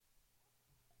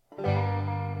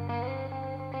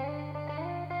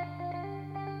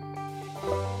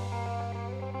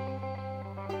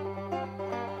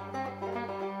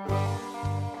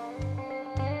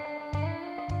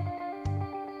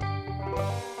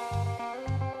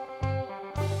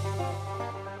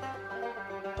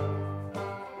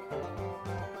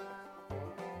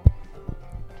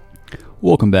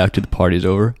Welcome back to The Party's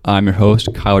Over. I'm your host,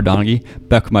 Kyle Donaghy.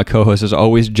 Back with my co-host, as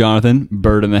always, Jonathan,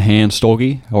 Bird in the Hand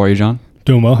Stolke. How are you, John?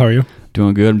 Doing well. How are you?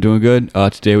 Doing good. I'm doing good.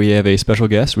 Today we have a special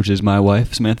guest, which is my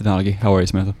wife, Samantha Donaghy. How are you,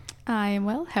 Samantha? I am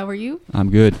well. How are you? I'm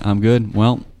good.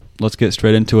 Well, let's get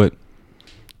straight into it.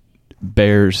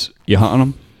 Bears, you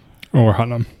hunting them? Oh, we're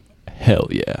hunting them. Hell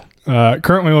yeah.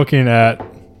 Currently looking at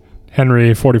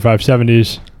Henry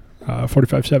 4570s,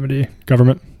 4570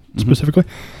 government specifically.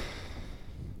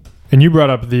 And you brought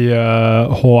up the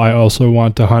whole I also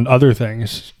want to hunt other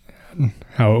things,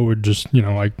 how it would just,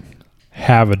 like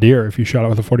have a deer if you shot it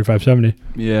with a 4570.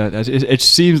 Yeah, it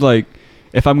seems like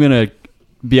if I'm going to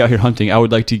be out here hunting, I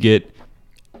would like to get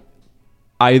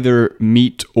either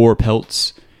meat or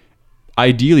pelts,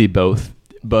 ideally both.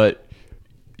 But,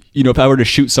 if I were to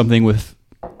shoot something with,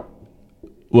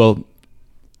 a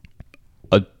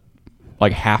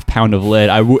half pound of lead,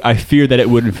 I fear that it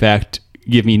would, in fact,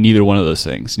 give me neither one of those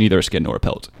things, neither a skin nor a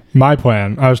pelt. My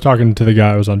plan, I was talking to the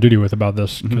guy I was on duty with about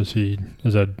this because he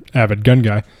is an avid gun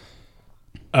guy.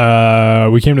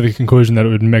 We came to the conclusion that it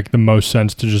would make the most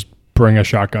sense to just bring a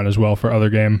shotgun as well for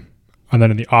other game. And then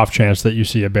in the off chance that you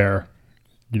see a bear,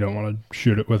 you don't want to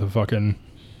shoot it with a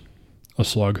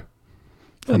slug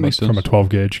from a 12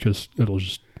 gauge because it'll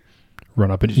just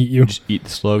run up and eat you. Just eat the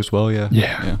slugs well, yeah.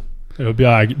 Yeah. It'll be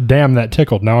like, damn, that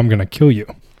tickled. Now I'm going to kill you.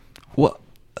 Well,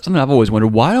 something I've always wondered,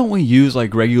 why don't we use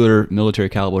regular military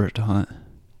caliber to hunt?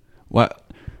 What?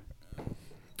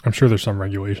 I'm sure there's some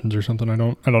regulations or something. I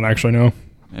don't actually know.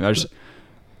 Maybe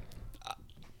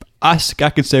I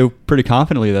could say pretty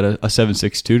confidently that a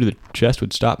 7.62 to the chest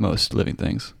would stop most living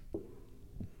things.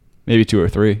 Maybe 2 or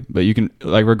 3, but you can,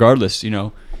 regardless,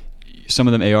 some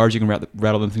of them ARs, you can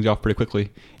rattle them things off pretty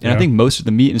quickly. And I think most of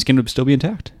the meat and skin would still be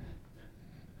intact.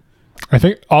 I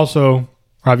think also,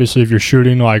 obviously, if you're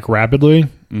shooting rapidly,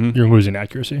 you're losing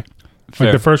accuracy.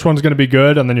 Fair. The first one's going to be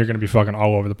good, and then you're going to be fucking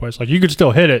all over the place. You could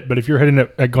still hit it, but if you're hitting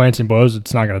it at glancing blows,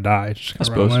 it's not going to die. It's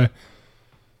just going to run away.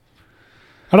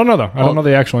 I don't know, though. I don't know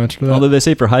the actual answer to that. Although they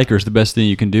say for hikers, the best thing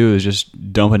you can do is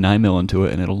just dump a 9mm into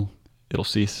it, and it'll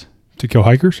cease. To kill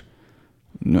hikers?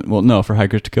 No, for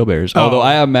hikers to kill bears. Oh. Although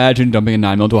I imagine dumping a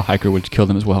 9mm to a hiker would kill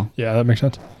them as well. Yeah, that makes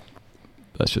sense.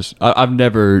 That's just... I've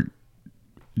never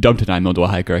dumped a 9mm to a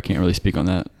hiker. I can't really speak on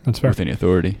that. That's fair. With any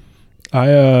authority.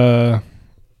 I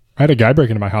had a guy break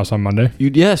into my house on Monday.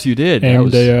 Yes, you did.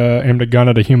 Aimed a gun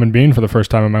at a human being for the first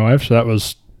time in my life, so that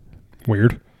was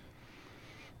weird.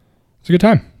 It's a good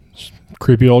time.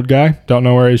 Creepy old guy. Don't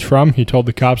know where he's from. He told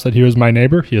the cops that he was my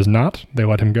neighbor. He is not. They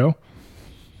let him go.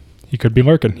 He could be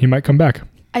lurking. He might come back.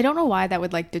 I don't know why that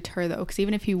would deter though, because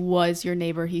even if he was your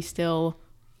neighbor, he still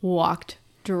walked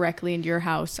directly into your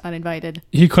house uninvited.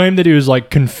 He claimed that he was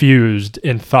confused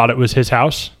and thought it was his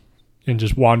house and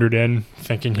just wandered in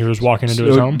thinking he was walking into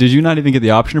his home. Did you not even get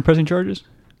the option of pressing charges?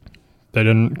 They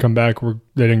didn't come back.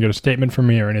 They didn't get a statement from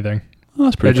me or anything. Oh,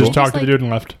 that's pretty They cool. just talked to the dude and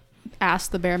left.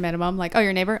 Ask the bare minimum, oh,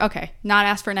 your neighbor? Okay. Not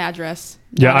ask for an address.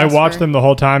 Yeah, I watched them the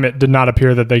whole time. It did not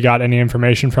appear that they got any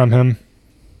information from him.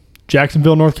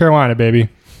 Jacksonville, North Carolina, baby.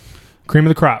 Cream of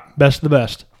the crop. Best of the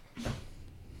best.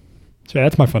 So yeah,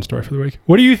 that's my fun story for the week.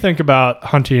 What do you think about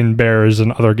hunting bears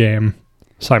and other game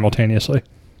simultaneously?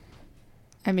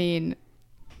 I mean,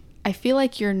 I feel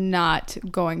like you're not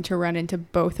going to run into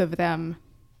both of them.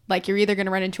 You're either going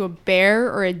to run into a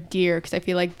bear or a deer, because I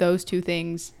feel like those two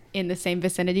things in the same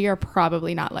vicinity are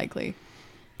probably not likely.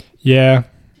 Yeah.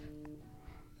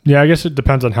 Yeah, I guess it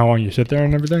depends on how long you sit there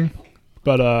and everything.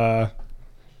 But I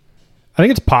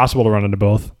think it's possible to run into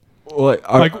both.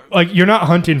 You're not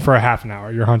hunting for a half an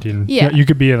hour. You're hunting. Yeah. You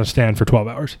could be in a stand for 12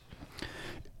 hours.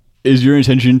 Is your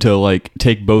intention to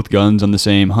take both guns on the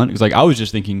same hunt? Because I was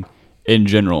just thinking in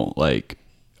general,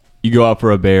 you go out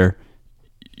for a bear,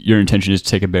 your intention is to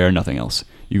take a bear and nothing else.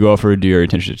 You go out for a deer, your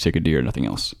intention is to take a deer and nothing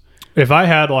else. If I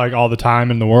had all the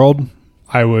time in the world,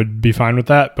 I would be fine with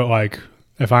that. But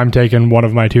if I'm taking one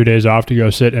of my 2 days off to go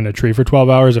sit in a tree for 12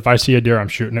 hours, if I see a deer, I'm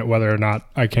shooting it, whether or not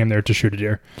I came there to shoot a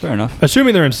deer. Fair enough.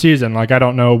 Assuming they're in season. I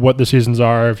don't know what the seasons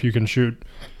are. If you can shoot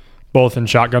both in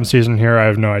shotgun season here, I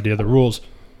have no idea the rules.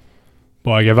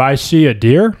 But if I see a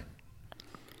deer,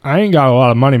 I ain't got a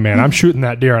lot of money, man. I'm shooting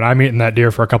that deer and I'm eating that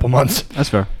deer for a couple months. That's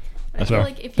fair.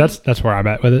 That's where I'm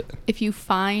at with it. If you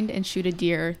find and shoot a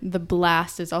deer, the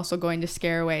blast is also going to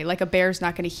scare away. A bear's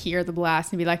not going to hear the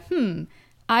blast and be like,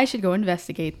 I should go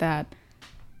investigate that.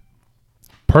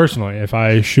 Personally, if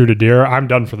I shoot a deer, I'm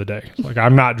done for the day.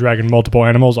 I'm not dragging multiple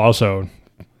animals. Also,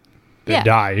 they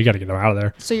die. You got to get them out of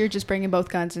there. So you're just bringing both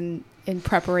guns in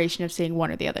preparation of seeing one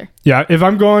or the other. Yeah, if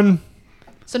I'm going...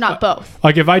 So not both.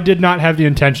 If I did not have the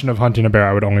intention of hunting a bear,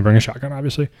 I would only bring a shotgun,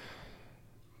 obviously.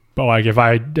 But if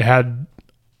I had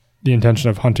the intention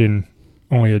of hunting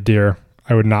only a deer,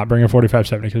 I would not bring a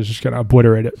 45-70 because it's just going to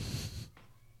obliterate it.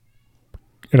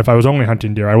 And if I was only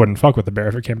hunting deer, I wouldn't fuck with the bear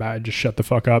if it came by. I'd just shut the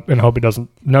fuck up and hope it doesn't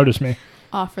notice me.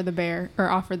 Offer the bear or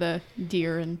offer the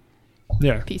deer and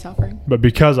Yeah. peace offering. But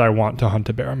because I want to hunt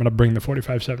a bear, I'm going to bring the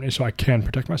 45-70 so I can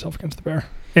protect myself against the bear.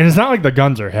 And it's not like the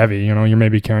guns are heavy. You know, you're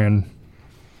maybe carrying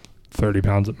 30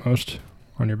 pounds at most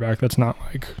on your back. That's not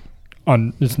like,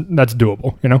 that's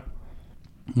doable, you know?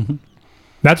 Mm-hmm.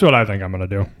 That's what I think I'm going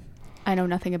to do. I know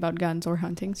nothing about guns or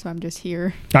hunting, so I'm just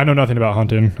here. I know nothing about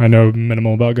hunting. I know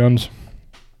minimal about guns.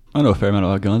 I know a fair amount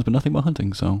about guns, but nothing about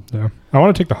hunting, so. Yeah. I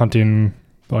want to take the hunting,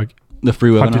 like, The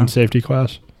free webinar. hunting safety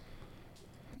class.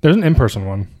 There's an in-person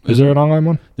one. Is there an online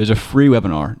one? There's a free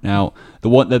webinar. Now, the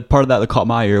part of that caught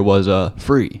my ear was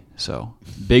free. So,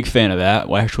 big fan of that.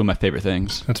 Well, actually, my favorite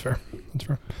things. That's fair. That's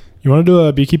fair. You want to do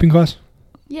a beekeeping class?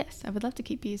 Yes, I would love to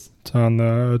keep bees. It's on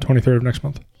the 23rd of next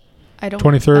month. I don't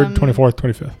 23rd, 24th,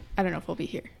 25th. I don't know if we'll be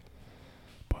here,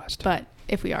 Blast. but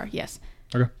if we are, yes.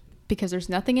 Okay. Because there's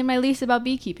nothing in my lease about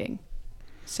beekeeping.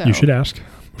 So You should ask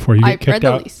before you I get kicked read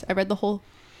the out. lease. I read the whole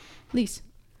lease.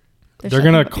 There's They're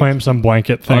nothing going to about claim bees. some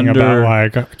blanket thing Under-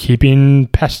 about like keeping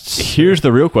pests. Here's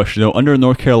the real question, though. Under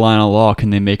North Carolina law, can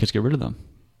they make us get rid of them?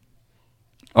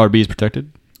 Are bees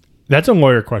protected? That's a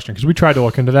lawyer question because we tried to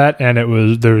look into that and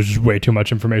there was way too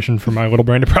much information for my little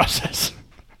brain to process.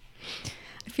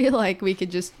 I feel like we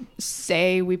could just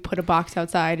say we put a box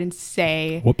outside and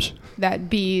say Whoops. that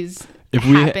bees If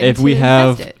happen we to have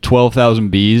infest it. 12,000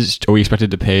 bees, are we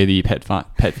expected to pay the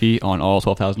pet fee on all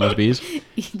 12,000 of those bees?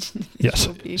 Each Yes.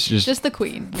 individual bee. It's just the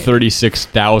queen. maybe.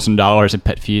 $36,000 in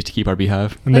pet fees to keep our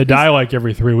beehive. And they Like die like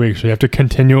every 3 weeks, so you have to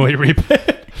continually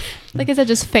repay. Like I said,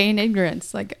 just feign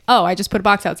ignorance. Like, oh, I just put a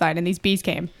box outside and these bees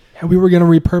came. Yeah, we were going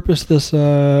to repurpose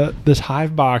this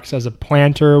hive box as a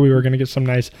planter. We were going to get some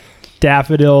nice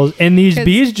daffodils, and these 'Cause-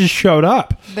 bees just showed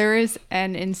up. There is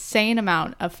an insane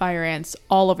amount of fire ants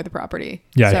all over the property.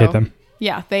 Yeah, I So, hate them.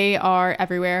 Yeah, they are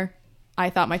everywhere. I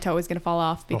thought my toe was going to fall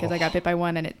off because I Oh. got bit by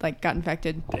one and it like got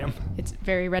infected. Damn. It's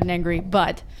very red and angry,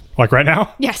 but Like right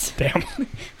now? yes. Damn.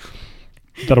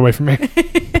 Get that away from me.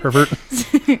 Pervert.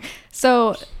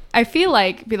 So I feel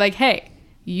like, be like, hey,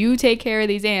 you take care of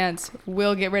these ants.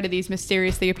 We'll get rid of these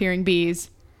mysteriously appearing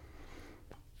bees.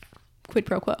 Quid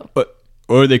pro quo.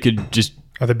 Or they could just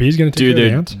Are the bees going to do take care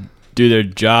of the their ants? do their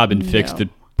job and fix No. the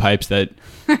pipes that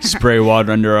spray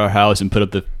water under our house and put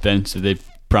up the fence that they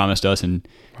promised us and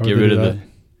Why would get they rid do of that? the.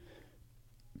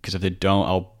 Because if they don't,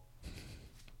 I'll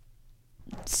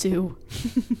Sue.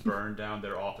 burn down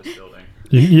their office building.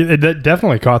 It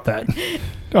definitely caught that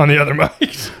on the other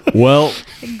mics. Well,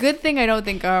 Good thing I don't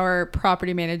think our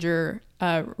property manager,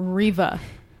 Riva,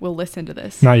 will listen to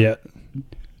this Not yet.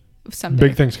 someday.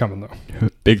 Big things coming though.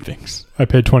 big things. I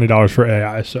paid $20 for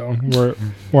AI, so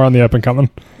we're on the up and coming.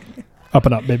 Up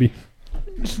and up, baby.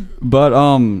 But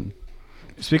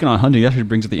speaking on hunting, that actually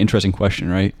brings up the interesting question,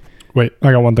 right? Wait,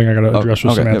 I got one thing I got to Oh, address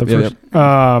with okay, Samantha yep, first.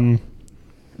 I'm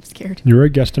scared. You're a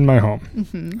guest in my home.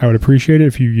 Mm-hmm. I would appreciate it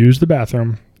if you use the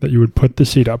bathroom that you would put the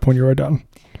seat up when you are done.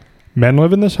 Men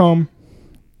live in this home.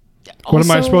 What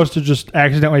am I supposed to just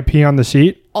accidentally pee on the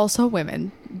seat? Also,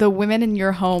 women. The women in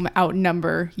your home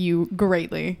outnumber you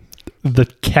greatly. The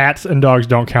cats and dogs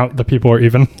don't count. The people are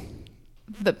even.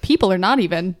 The people are not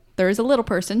even. There is a little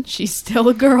person. She's still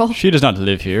a girl. She does not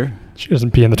live here. She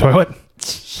doesn't pee in the toilet.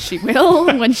 She will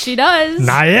when she does.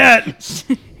 Not yet.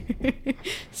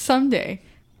 Someday.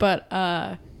 But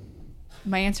my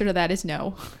answer to that is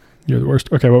no. You're the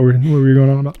worst. Okay, what were you going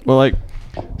on about? Well, like,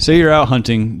 say you're out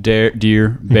hunting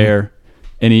deer, bear,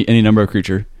 any number of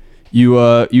creature. You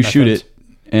shoot Methods. it,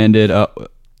 and it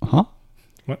huh?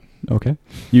 What? Okay.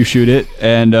 You shoot it,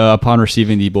 and upon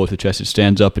receiving the bullet to the chest, it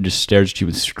stands up and just stares at you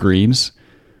and screams.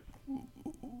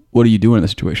 What are you doing in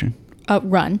this situation?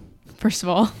 Run, first of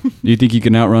all. Do you think you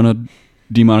can outrun a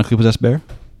demonically possessed bear?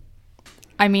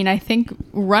 I mean, I think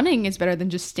running is better than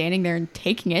just standing there and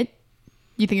taking it.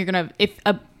 You think you're gonna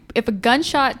if a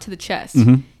gunshot to the chest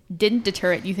didn't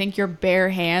deter it, you think your bare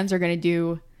hands are gonna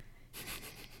do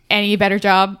any better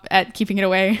job at keeping it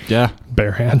away? Yeah.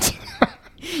 Bare hands.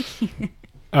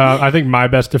 I think my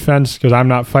best defense, because I'm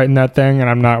not fighting that thing and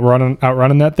I'm not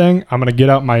outrunning that thing, I'm going to get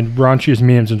out my raunchiest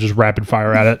memes and just rapid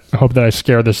fire at it. I hope that I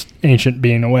scare this ancient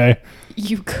being away.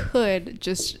 You could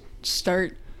just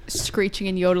start screeching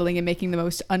and yodeling and making the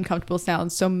most uncomfortable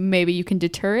sounds, so maybe you can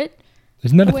deter it.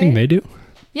 Isn't that a thing Away? they do?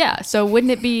 Yeah, so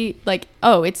wouldn't it be like,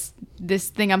 oh, it's this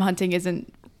thing I'm hunting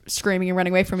isn't screaming and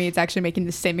running away from me, it's actually making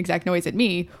the same exact noise at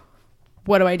me.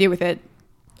 What do I do with it?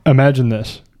 Imagine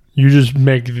this. You just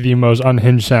make the most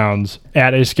unhinged sounds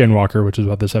at a skinwalker, which is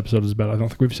what this episode is about. I don't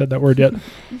think we've said that word yet.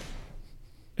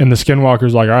 And the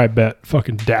Skinwalker's like, all right, bet.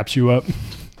 Fucking daps you up.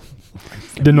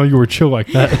 Didn't know you were chill like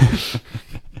that.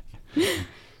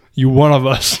 You one of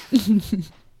us.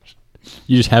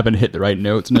 You just happen to hit the right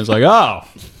notes, and it's like, oh.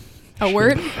 A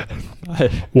word?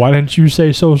 Why didn't you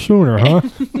say so sooner, huh?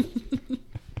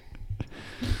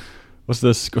 What's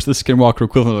the Skinwalker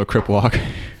equivalent of a Crip Walk?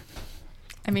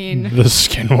 I mean... The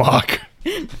Skinwalk.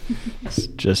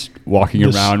 Just walking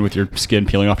around with your skin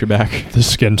peeling off your back. The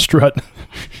skin strut.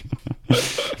 All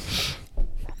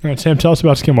right, Sam, tell us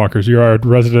about Skinwalkers. You're our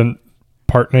resident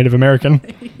part Native American.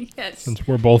 Yes. Since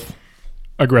we're both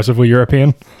aggressively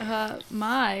European.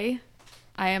 I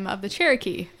am of the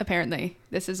Cherokee, apparently.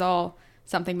 This is all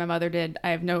something my mother did. I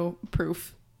have no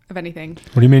proof of anything.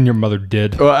 What do you mean your mother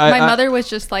did? Well, My mother was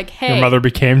just like, hey. Your mother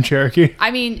became Cherokee?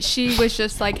 I mean, she was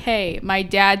just like, hey, my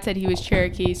dad said he was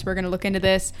Cherokee, so we're going to look into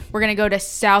this. We're going to go to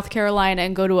South Carolina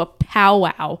and go to a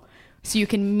powwow so you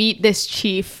can meet this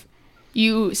chief.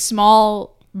 You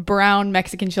small brown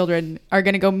Mexican children are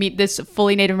going to go meet this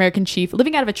fully Native American chief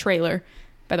living out of a trailer,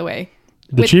 by the way.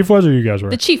 The chief was, or you guys were?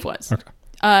 The chief was. Okay.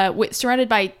 Surrounded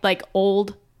by like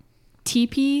old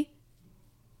teepee,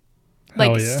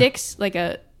 sticks,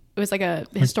 it was like a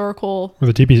historical. Were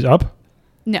the teepees up?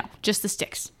 No, just the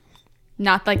sticks,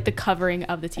 not like the covering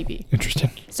of the teepee. Interesting.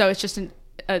 So it's just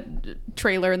a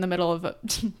trailer in the middle of a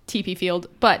teepee field.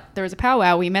 But there was a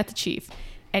powwow. We met the chief,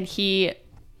 and he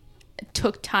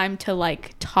took time to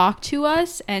like talk to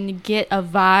us and get a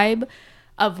vibe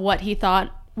of what he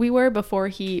thought we were before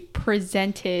he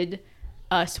presented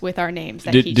us with our names.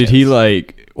 Did he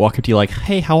like walk up to you like,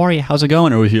 hey, how are you? How's it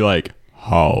going? Or was he like,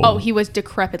 how? Oh, he was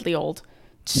decrepitly old.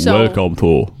 So welcome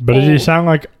to. But did he sound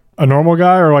like a normal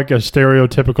guy or like a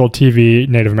stereotypical TV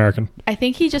Native American? I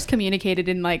think he just communicated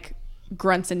in like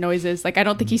grunts and noises. Like I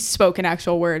don't think he spoke an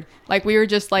actual word. Like we were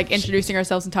just like introducing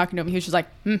ourselves and talking to him. He was just like,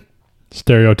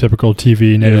 Stereotypical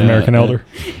TV Native American elder.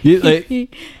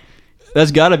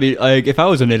 That's gotta be like, if I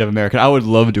was a Native American, I would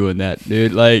love doing that,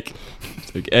 dude. Like,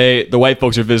 hey, the white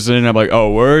folks are visiting. I'm like,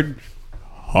 oh, word?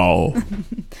 Oh.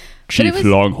 Chief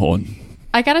Longhorn.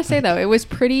 I gotta say though, it was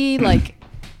pretty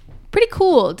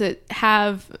cool to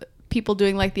have people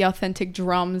doing like the authentic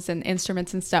drums and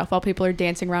instruments and stuff while people are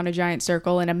dancing around a giant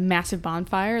circle in a massive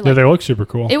bonfire. Yeah, they look super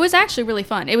cool. It was actually really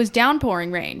fun. It was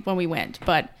downpouring rain when we went,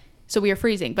 so we were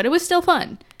freezing, but it was still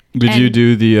fun. Did you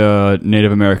do the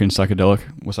Native American psychedelic?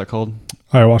 What's that called?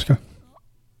 Ayahuasca.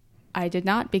 I did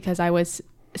not because I was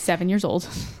 7 years old.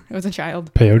 I was a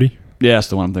child. Peyote. Yeah, that's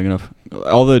the one I'm thinking of.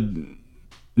 All the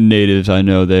natives I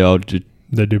know, they all do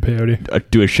peyote.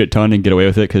 Do a shit ton and get away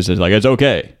with it because it's like, it's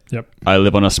okay. Yep. I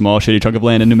live on a small shitty chunk of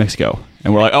land in New Mexico,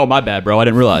 and we're like, oh, my bad, bro. I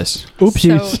didn't realize.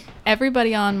 Oopsies. So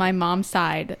everybody on my mom's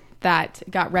side that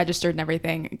got registered and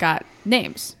everything got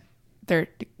names. They're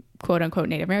quote unquote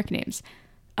Native American names.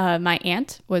 My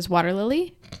aunt was Water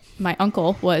Lily. My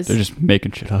uncle was... They're just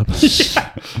making shit up.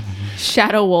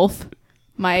 Shadow Wolf.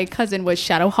 My cousin was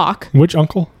Shadow Hawk. Which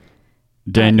uncle?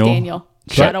 Daniel.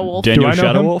 Shadow Wolf. Daniel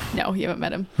Shadow Wolf? No, you haven't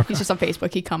met him. Okay. He's just on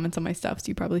Facebook. He comments on my stuff, so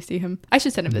you probably see him. I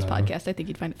should send him this podcast. I think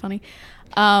he'd find it funny.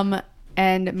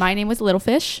 And my name was Little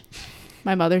Fish.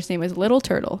 My mother's name was Little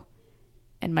Turtle.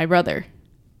 And my brother,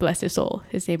 bless his soul,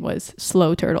 his name was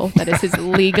Slow Turtle. That is his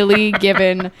legally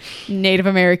given Native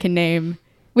American name.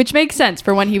 Which makes sense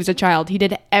for when he was a child. He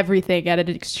did everything at an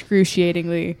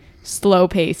excruciatingly slow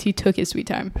pace. He took his sweet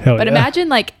time. Imagine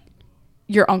like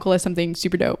your uncle has something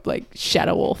super dope like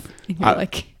Shadow Wolf. And you're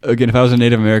like, again, if I was a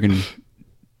Native American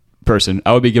person,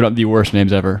 I would be giving up the worst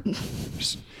names ever.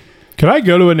 Could I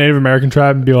go to a Native American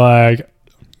tribe and be like,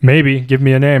 maybe give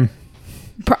me a name?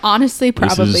 Honestly,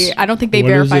 probably. I don't think they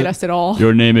verified us at all.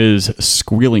 Your name is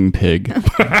Squealing Pig.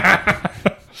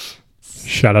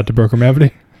 Shout out to Broker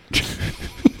Mavity.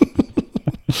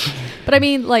 But I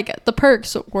mean, like, the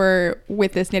perks were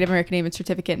with this Native American name and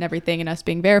certificate and everything and us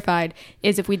being verified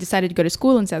is if we decided to go to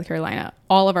school in South Carolina,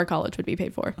 all of our college would be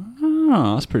paid for.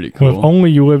 Oh, that's pretty cool. Well, if only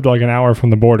you lived like an hour from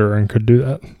the border and could do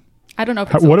that. I don't know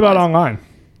if What about online?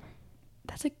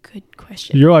 That's a good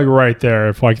question. You're like right there.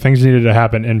 If like things needed to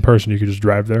happen in person, you could just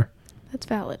drive there. That's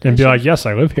valid. And be like, yes,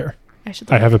 I live here.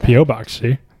 I have a P.O. box,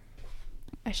 see?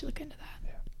 I should look into that.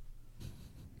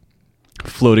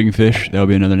 Floating Fish. That would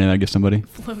be another name I'd give somebody.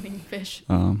 Floating Fish.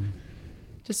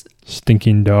 Just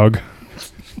Stinking Dog.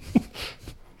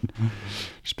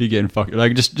 Just be getting fucked.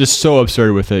 Like, just so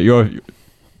absurd with it. You're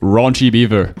Raunchy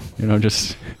Beaver. You know,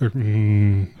 just...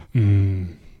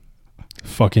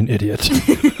 Fucking idiot.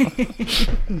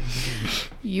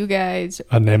 You guys...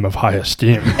 A name of high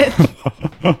esteem.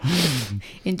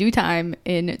 In due time,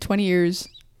 in 20 years...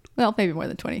 Well, maybe more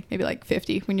than 20. Maybe like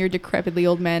 50. When you're decrepitly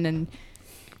old men and...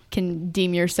 can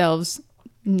deem yourselves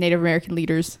Native American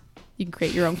leaders. You can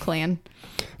create your own clan.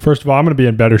 First of all, I'm going to be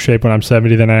in better shape when I'm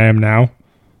 70 than I am now.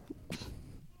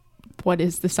 What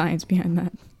is the science behind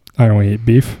that? I only eat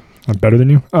beef. I'm better than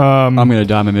you. I'm going to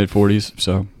die in my mid-40s,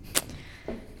 so.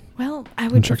 Well, I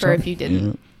would Checks prefer out. if you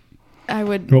didn't. I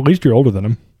would. Well, at least you're older than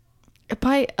him.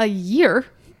 By a year,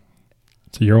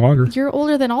 It's a year longer. you're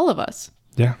older than all of us.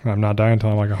 Yeah, I'm not dying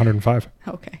until I'm like 105.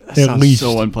 Okay. That At sounds least.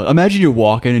 so unpleasant. Imagine you're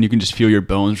walking and you can just feel your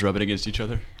bones rubbing against each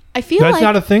other. I feel That's like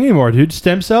not a thing anymore, dude.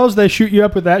 Stem cells, they shoot you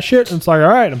up with that shit. And it's like, all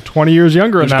right, I'm 20 years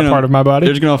younger in that part of my body.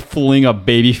 They're just going to fling a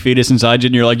baby fetus inside you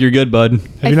and you're like, you're good, bud.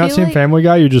 Have you not feel seen like- Family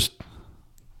Guy? You just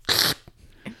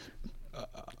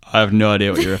I have no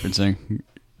idea what you're referencing.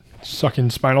 sucking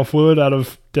spinal fluid out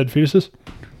of dead fetuses.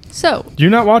 so. Do you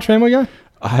not watch Family Guy?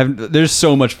 There's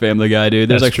so much Family Guy, dude.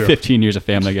 There's That's like true. 15 years of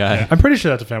Family Guy. I'm pretty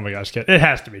sure that's a Family Guy skit. It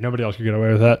has to be. Nobody else could get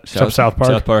away with that. Except South Park.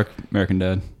 South Park, American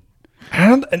Dad.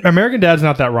 American Dad's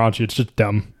not that raunchy. It's just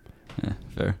dumb. Yeah,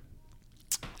 fair.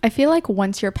 I feel like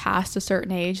once you're past a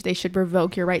certain age, they should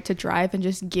revoke your right to drive and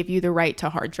just give you the right to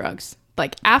hard drugs.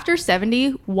 Like after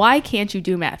 70, why can't you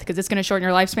do meth? Because it's going to shorten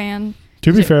your lifespan.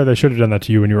 To be fair, they should have done that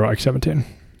to you when you were like 17.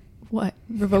 What?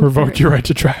 Revoke Revoked your right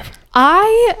to drive.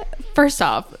 First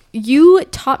off, you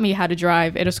taught me how to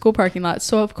drive in a school parking lot,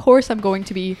 so of course I'm going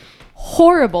to be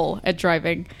horrible at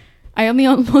driving. I only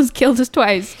almost killed us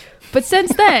twice. But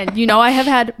since then, I have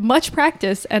had much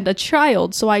practice and a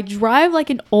child, so I drive like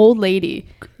an old lady.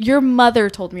 Your mother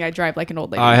told me I drive like an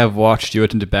old lady. I have watched you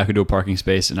attempt to back into a parking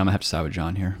space, and I'm going to have to side with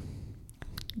John here.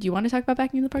 Do you want to talk about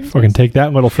backing into the parking Fucking space? take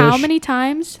that, little fish. How many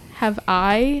times have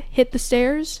I hit the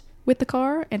stairs with the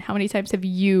car, and how many times have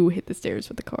you hit the stairs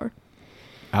with the car?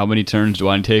 How many turns do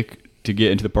I take to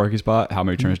get into the parking spot? How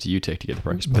many turns do you take to get to the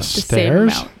parking The spot? The same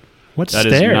stairs? amount. What That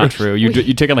stairs? is not true. You Wait.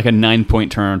 you take like a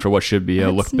 9-point turn for what should be a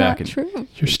That's look not back. true.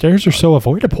 Your stairs are so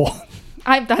avoidable.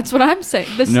 That's what I'm saying.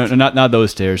 No, not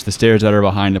those stairs. The stairs that are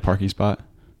behind the parking spot.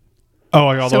 Oh,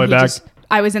 like all the way he back.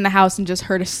 I was in the house and just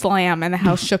heard a slam, and the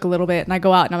house shook a little bit, and I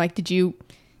go out and I'm like, "Did you?"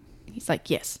 He's like,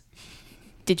 "Yes."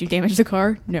 Did you damage the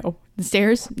car? No. The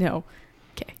stairs? No.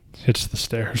 Okay. Hits the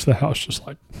stairs. The house just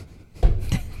like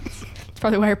It's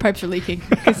probably why your pipes are leaking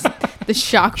because the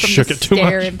shock from Shook the it too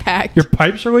stair much. impact. your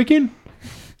pipes are leaking.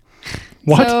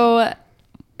 What? So,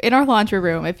 in our laundry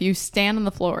room, if you stand on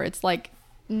the floor, it's like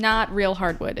not real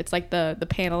hardwood. It's like the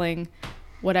paneling,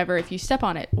 whatever. If you step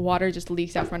on it, water just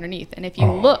leaks out from underneath. And if you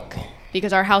look,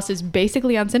 because our house is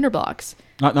basically on cinder blocks,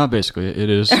 Not basically. It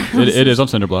is. It is on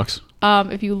cinder blocks.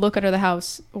 if you look under the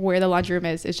house where the laundry room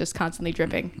is, it's just constantly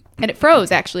dripping. And it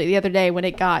froze actually the other day when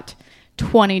it got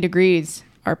 20 degrees.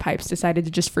 Our pipes decided to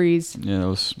just freeze. Yeah, that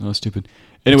was stupid.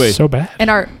 Anyway, It's so bad.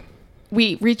 And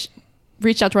we reached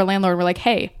out to our landlord and we're like,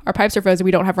 hey, our pipes are frozen.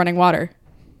 We don't have running water.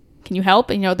 Can you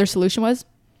help? And you know what their solution was?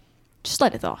 Just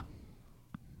let it thaw.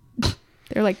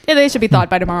 They're like, yeah, they should be thawed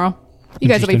by tomorrow. You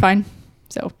guys will be Interesting. fine.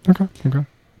 So Okay.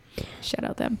 shout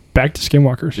out them. Back to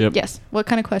Skinwalkers. Yep. Yes. What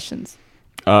kind of questions?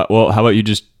 Well, how about you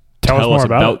just Tell us more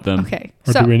about it. them? Okay.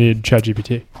 Or So do we need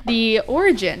ChatGPT? the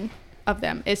origin of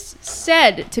them is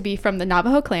said to be from the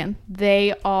Navajo clan.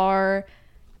 They are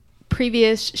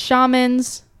previous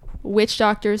shamans, witch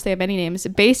doctors. They have many names.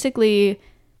 Basically,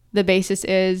 the basis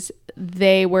is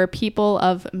they were people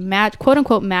of quote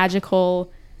unquote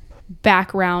magical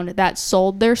background that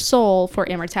sold their soul for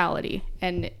immortality,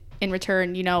 and in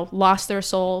return, lost their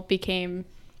soul, became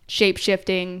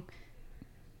shape-shifting,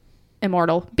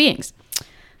 immortal beings.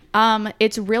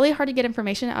 It's really hard to get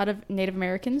information out of Native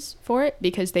Americans for it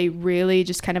because they really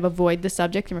just kind of avoid the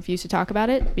subject and refuse to talk about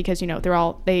it because,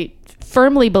 they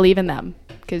firmly believe in them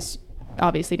because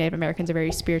obviously Native Americans are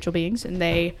very spiritual beings and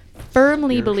they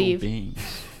firmly Spiritual believe.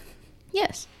 beings.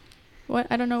 Yes. What?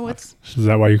 I don't know what's. Is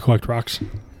that why you collect rocks?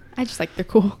 I just like they're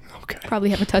cool. Okay. Probably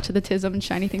have a touch of the tism and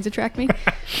shiny things attract me.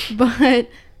 But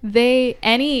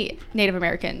any Native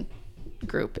American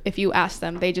group, if you ask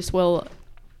them, they just will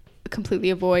completely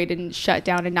avoid and shut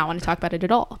down and not want to talk about it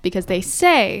at all because they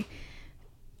say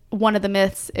one of the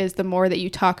myths is the more that you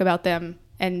talk about them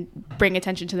and bring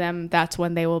attention to them, that's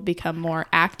when they will become more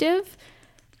active.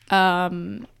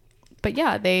 But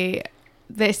yeah,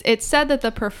 it's said that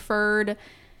the preferred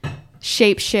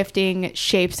shape-shifting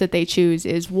shapes that they choose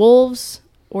is wolves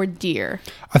or deer.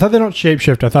 I thought they don't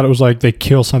shapeshift. I thought it was like they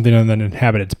kill something and then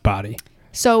inhabit its body.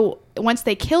 So once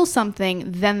they kill something,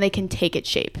 then they can take its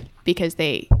shape because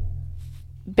they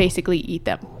basically eat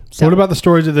them. So What about the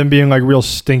stories of them being like real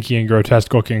stinky and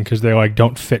grotesque looking because they like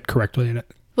don't fit correctly in it?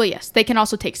 Well, yes, they can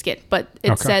also take skin, but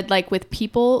it Okay. said like with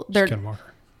people, they're Skinwalker.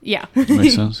 yeah,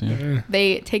 Makes sense. Yeah.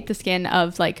 they take the skin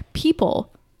of like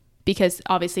people because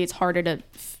obviously it's harder to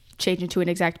change into an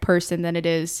exact person than it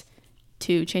is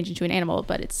to change into an animal.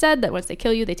 But it's said that once they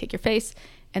kill you, they take your face,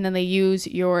 and then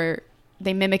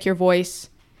they mimic your voice,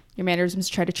 your mannerisms,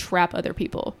 to try to trap other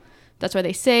people. That's why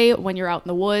they say when you're out in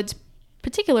the woods,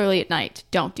 particularly at night,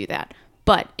 don't do that.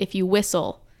 But if you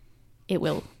whistle, it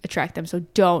will attract them. So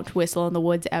don't whistle in the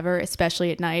woods ever,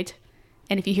 especially at night.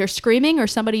 And if you hear screaming or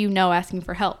somebody you know asking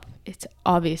for help, it's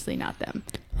obviously not them.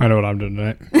 I know what I'm doing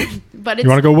tonight. But You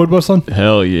want to go wood whistling?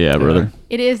 Hell yeah, brother.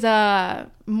 It is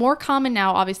more common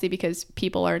now, obviously, because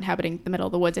people are inhabiting the middle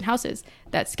of the woods and houses,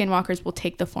 that skinwalkers will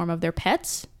take the form of their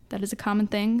pets. That is a common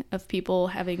thing of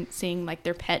people seeing like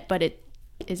their pet, but it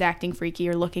is acting freaky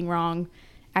or looking wrong,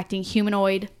 acting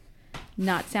humanoid,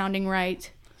 not sounding right.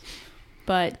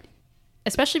 But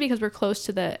especially because we're close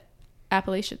to the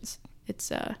Appalachians,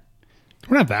 it's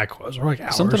We're not that close. We're like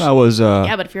hours. Something I was...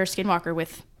 yeah, but if you're a skinwalker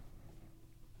with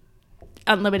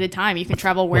unlimited time, you can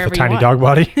travel wherever with a tiny you want. dog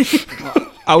body.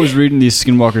 I was reading these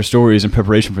skinwalker stories in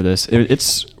preparation for this.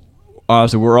 It's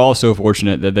honestly, we're all so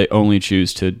fortunate that they only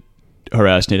choose to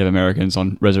harass Native Americans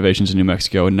on reservations in New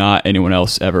Mexico and not anyone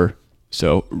else ever.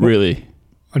 So really,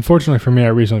 Unfortunately for me, I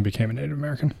recently became a Native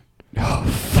American. oh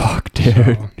fuck, dude.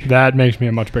 So that makes me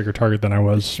a much bigger target than I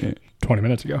was 20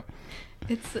 minutes ago.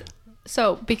 It's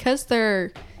so because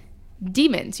they're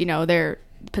demons, they're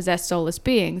possessed soulless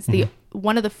beings.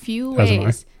 One of the few As am I.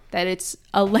 ways that it's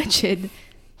alleged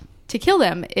to kill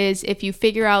them is if you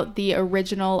figure out the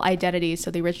original identities,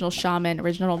 so the original shaman,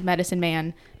 original medicine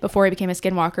man before he became a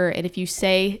skinwalker, and if you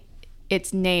say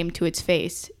its name to its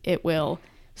face, it will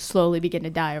slowly begin to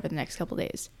die over the next couple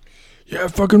days. Yeah,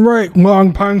 fucking right.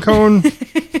 Long pine cone.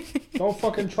 Don't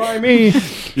fucking try me.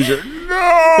 He's like, no!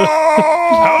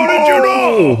 How did you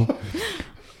know?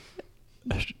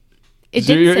 It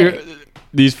So did say.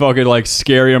 these fucking like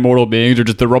scary immortal beings are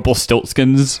just the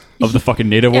Rumpelstiltskins of the fucking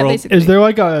native Yeah, world. basically. Is there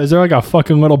like a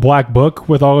fucking little black book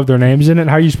with all of their names in it?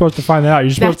 How are you supposed to find that out?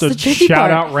 You're supposed That's to the tricky shout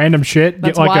part. out random shit.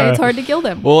 That's get like why it's hard to kill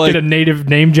them. Well, get a native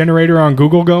name generator on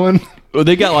Google going. well,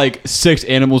 they got like 6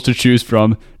 animals to choose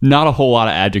from. Not a whole lot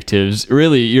of adjectives.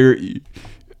 Really,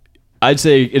 I'd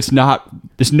say it's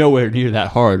nowhere near that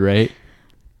hard, right?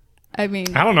 I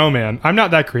mean, I don't know, man. I'm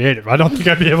not that creative. I don't think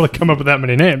I'd be able to come up with that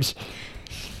many names.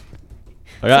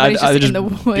 Like, Somebody's just in the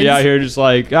woods. Yeah, here just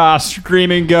like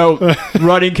screaming goat,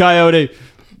 running coyote,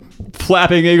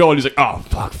 flapping eagle, and he's like, oh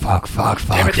fuck,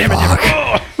 Damn it.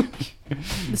 Oh.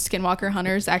 the skinwalker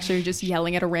hunters actually are just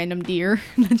yelling at a random deer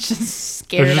that's just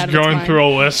scared They're out just of its going mind. through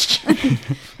a list.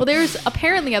 Well, there's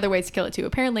apparently other ways to kill it too.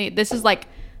 Apparently, this is like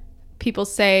people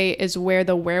say is where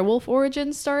the werewolf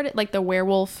origins started, like the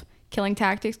werewolf killing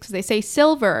tactics, because they say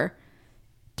silver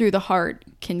through the heart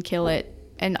can kill it,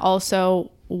 and also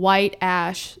white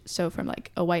ash, so from like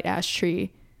a white ash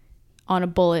tree on a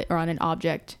bullet or on an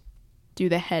object through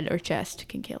the head or chest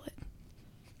can kill it.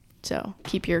 So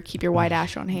keep your white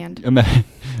ash on hand.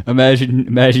 Imagine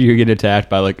you're getting attacked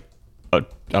by like a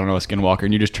skinwalker,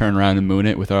 and you just turn around and moon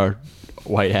it with our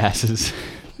white asses.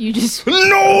 You just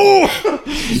No!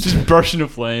 Just burst into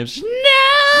flames.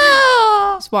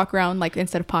 no. Just walk around like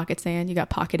instead of pocket sand, you got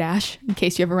pocket ash in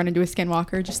case you ever run into a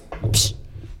skinwalker. Just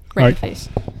right in the face.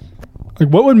 Like,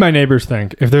 what would my neighbors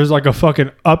think if there's like a fucking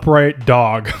upright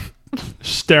dog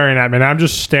staring at me and I'm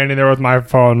just standing there with my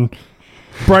phone?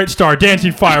 Bright star,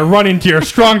 dancing fire, running deer,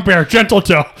 strong bear, gentle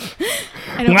toe,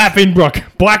 laughing brook,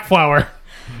 black flower.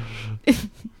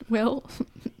 Well,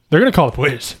 They're going to call the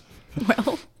police.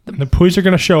 well. The police are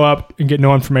going to show up and get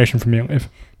no information from you,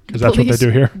 because that's what they Police do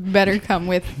here. Better come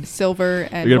with silver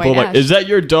and You're gonna white pull up, ash. like, is that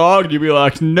your dog? And you'd be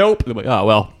like, nope. They're like, oh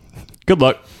well, good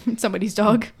luck. Somebody's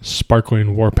dog.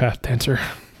 Sparkling warpath dancer.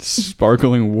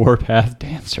 Sparkling warpath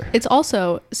dancer. It's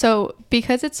also so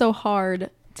because it's so hard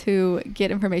to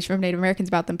get information from Native Americans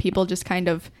about them. People just kind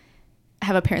of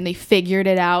have apparently figured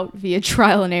it out via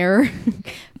trial and error,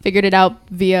 figured it out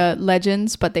via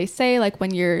legends. But they say like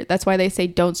that's why they say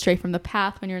don't stray from the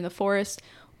path when you're in the forest,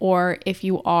 or if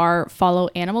you follow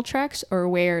animal tracks or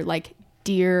where like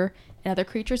deer and other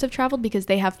creatures have traveled, because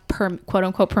they have quote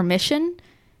unquote permission.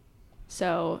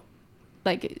 So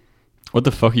like What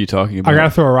the fuck are you talking about? I got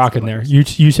to throw a rock in there.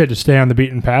 You said to stay on the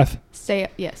beaten path.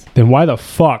 yes. Then why the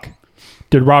fuck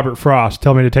did Robert Frost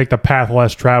tell me to take the path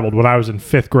less traveled when I was in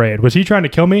 5th grade? Was he trying to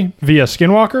kill me via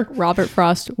Skinwalker? Robert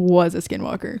Frost was a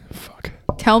skinwalker. Fuck.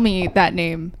 Tell me that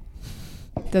name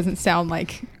doesn't sound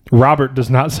like... Robert does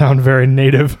not sound very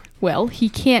native. Well, he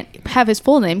can't have his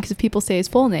full name because if people say his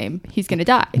full name, he's going to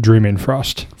die. Dreaming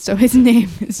Frost. So his name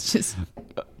is just...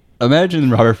 Imagine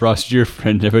Robert Frost, your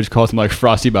friend, everybody just calls him like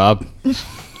Frosty Bob.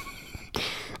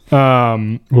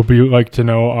 Would you like to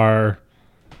know our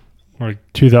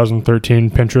 2013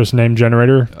 Pinterest name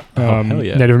generator? hell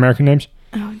yeah. Native American names?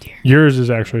 Oh, dear. Yours is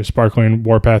actually Sparkling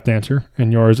Warpath Dancer,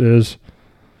 and yours is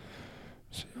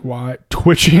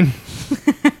Twitching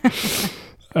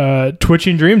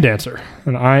Twitching Dream Dancer.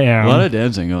 And I am A lot of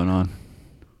dancing going on.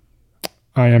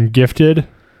 I am Gifted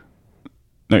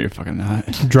No, you're fucking not.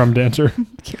 Drum Dancer.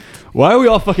 Why are we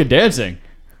all fucking dancing?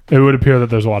 It would appear that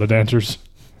there's a lot of dancers.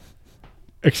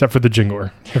 Except for the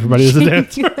jingler. Everybody is a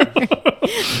dancer.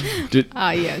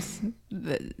 Yes.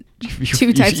 The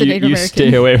two types of Native You American.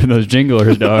 stay away from those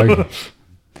jinglers, dog.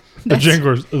 The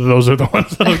jinglers, those are the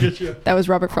ones that'll get you. That was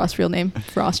Robert Frost's real name,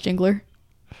 Frost Jingler.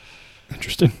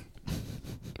 Interesting.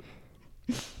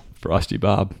 Frosty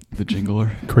Bob, the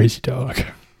jingler. Crazy dog.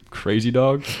 Crazy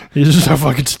dog. He's just so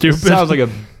fucking stupid. Sounds like a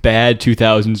bad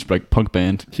 2000s like punk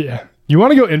band. Yeah. You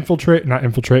want to go not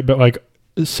infiltrate, but like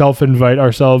self-invite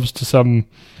ourselves to some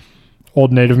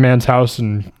old native man's house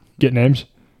and get names?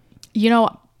 You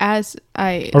know, as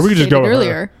I Or we could just stated go with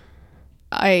earlier,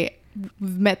 I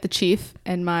met the chief,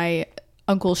 and my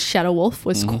uncle Shadow Wolf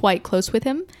was quite close with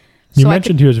him. You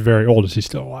mentioned he was very old. Is he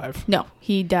still alive? No,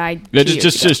 he died. Yeah, 2 years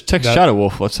ago. just text Shadow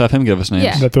Wolf. Let's have him give us names.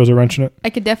 Yeah. That throws a wrench in it. I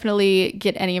could definitely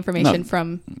get any information No.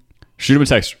 from. Shoot him a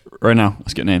text right now.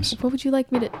 Let's get names. What would you like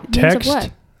me to Text names of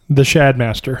what? the Shad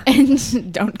Master.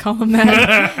 And don't call him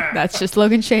that. That's just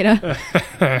Logan Shada.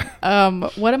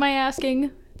 What am I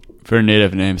asking? For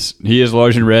native names. He is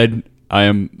large and red. I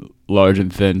am large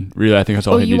and thin. Really, I think that's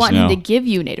all he You needs want to know. him to give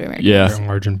you Native American? Yeah. Very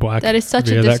large and black. That is such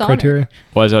a Via that dishonor. criteria.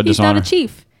 Why is that He's dishonor? not a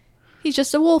chief. He's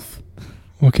just a wolf.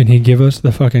 Well, can he give us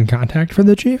the fucking contact for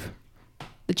the chief?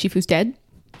 The chief who's dead.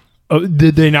 Oh,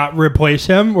 did they not replace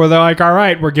him? Or they're like, all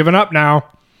right, we're giving up now.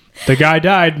 The guy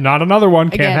died, not another one.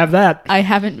 Can't Again, have that. I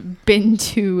haven't been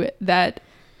to that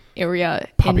area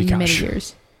in many Poppygosh.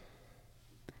 years.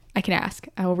 I can ask.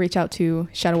 I will reach out to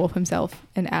Shadow Wolf himself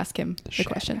and ask him the Shad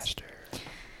questions. Master.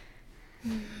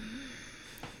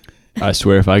 I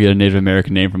swear, if I get a Native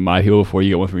American name from my people before you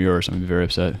get one from yours, I'm going to be very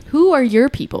upset. Who are your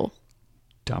people?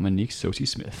 Dominique Sosie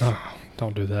Smith. Oh,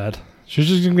 don't do that. She's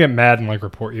just going to get mad and like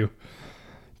report you.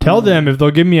 Tell them if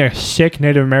they'll give me a sick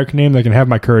Native American name, they can have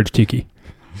my Courage Tiki.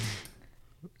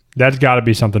 That's got to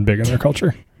be something big in their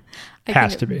culture. I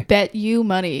Has can to be. Bet you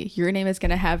money your name is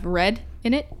going to have red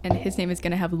in it, and his name is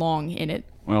going to have long in it.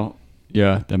 Well,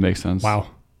 yeah, that makes sense. Wow.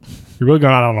 You're really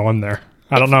going out on a limb there.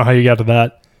 I don't know how you got to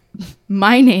that.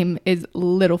 My name is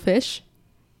Little Fish.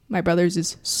 My brother's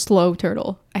is Slow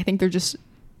Turtle. I think they're just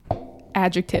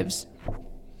adjectives.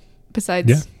 Besides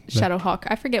Yeah. Shadow Hawk.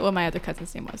 I forget what my other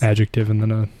cousin's name was. Adjective and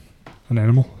then an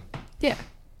animal. Yeah.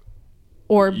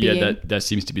 Or being Yeah, that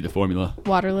seems to be the formula.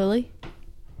 Water Lily.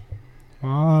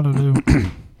 I don't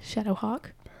know. Shadow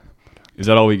Hawk. Is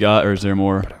that all we got, or is there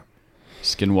more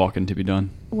skinwalking to be done?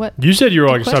 What? You said you were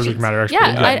The like a subject questions. matter expert. Yeah,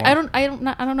 You got I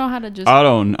one. don't know how to just. I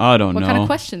don't know. What kind of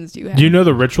questions do you have? Do you know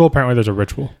the ritual? Apparently, there's a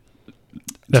ritual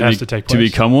that has to take place. To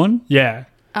become one? Yeah.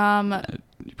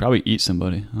 You probably eat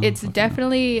somebody. I don't It's fucking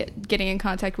definitely getting in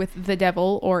contact with the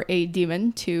devil or a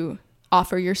demon to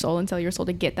offer your soul and sell your soul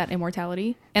to get that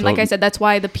immortality. And So- like I said, that's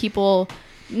why the people,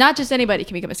 not just anybody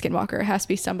can become a skinwalker. It has to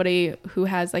be somebody who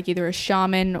has like either a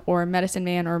shaman or a medicine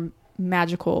man or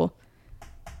magical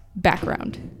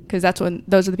background, because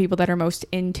those are the people that are most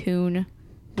in tune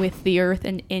with the earth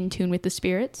and in tune with the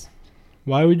spirits.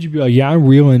 Why would you be like, yeah, I'm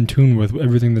real in tune with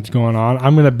everything that's going on.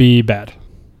 I'm going to be bad.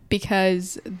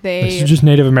 Because This is just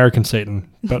Native American Satan,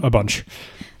 but a bunch.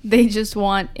 they just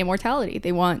want immortality.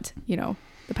 They want,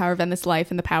 the power of endless life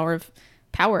and the power of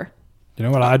power. You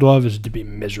know what I'd love is to be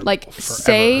miserable Like, forever,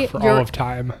 say for you're- all of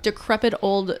time. Decrepit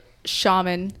old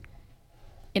shaman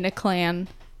in a clan,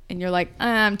 and you're like,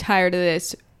 I'm tired of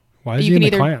this. Why is You he in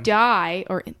can the either clan? die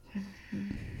or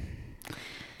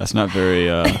That's not very.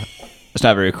 That's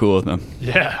not very cool of them.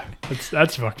 Yeah,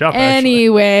 that's fucked up.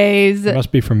 anyways, It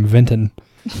must be from Vinton.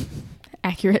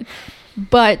 accurate.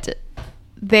 But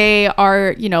they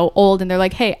are, old, and they're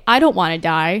like, hey, I don't want to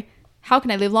die. How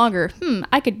can I live longer?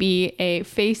 I could be a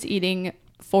face-eating,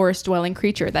 forest-dwelling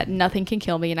creature that nothing can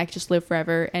kill me, and I could just live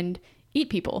forever and eat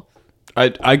people.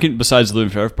 I can, besides the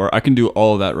living forever part, I can do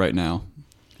all of that right now.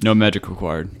 No magic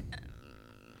required.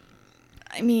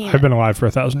 I mean, I've been alive for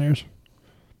 1,000 years.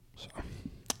 So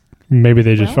maybe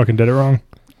they just Well- fucking did it wrong.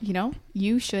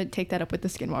 you should take that up with the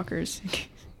Skinwalkers.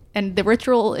 And the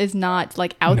ritual is not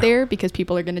like out No. there because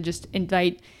people are going to just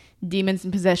invite demons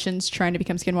and possessions trying to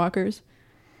become Skinwalkers.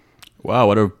 Wow,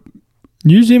 what a.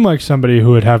 You seem like somebody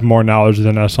who would have more knowledge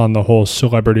than us on the whole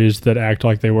celebrities that act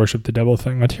like they worship the devil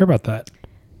thing. Let's hear about that.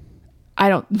 I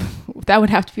don't. That would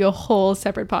have to be a whole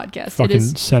separate podcast. Fucking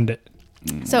send it.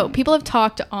 So people have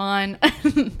talked on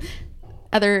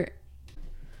other.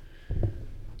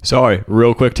 Sorry,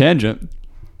 real quick tangent.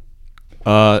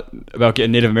 about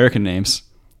getting Native American names.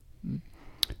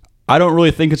 I don't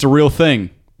really think it's a real thing.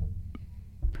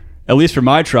 At least for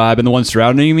my tribe and the ones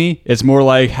surrounding me, it's more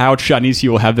like how Chinese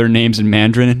people have their names in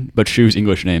Mandarin but choose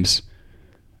English names.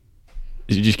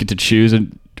 You just get to choose,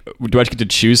 and do I just get to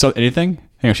choose anything?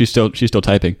 Hang on, she's still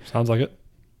typing. Sounds like it.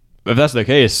 If that's the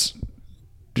case,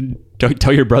 don't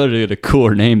tell your brother to get a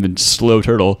cooler name than Slow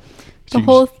Turtle. The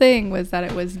whole thing was that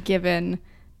it was given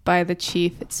by the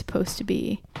chief. It's supposed to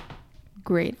be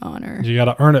great honor. You got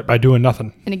to earn it by doing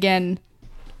nothing. And again,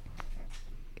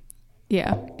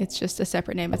 yeah, it's just a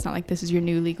separate name. It's not like this is your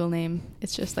new legal name.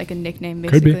 It's just like a nickname,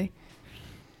 basically.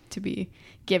 To be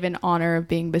given honor of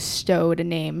being bestowed a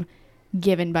name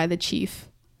given by the chief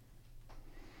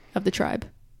of the tribe.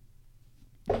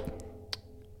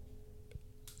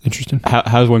 Interesting. How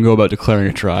does one go about declaring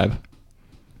a tribe?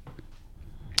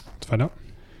 Let's find out.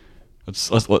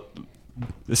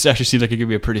 This actually seems like it could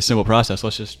be a pretty simple process.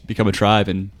 Let's just become a tribe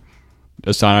and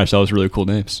assign ourselves really cool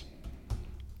names.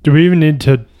 Do we even need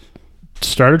to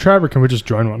start a tribe, or can we just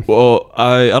join one? Well,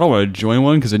 I don't want to join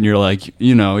one because then you're like,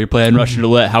 you're playing Russian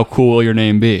roulette. How cool will your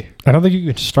name be? I don't think you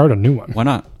can start a new one. Why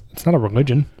not? It's not a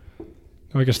religion.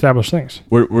 Like established things.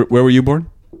 Where were you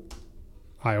born?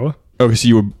 Iowa. Oh,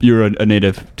 so you're a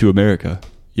native to America,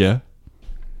 yeah?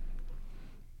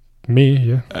 Me,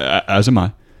 yeah. As am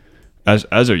I. As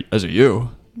are you.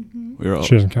 Mm-hmm. We're all.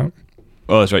 She doesn't count.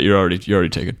 Oh, that's right. You're already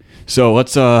taken. So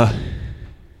let's get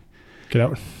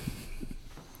out.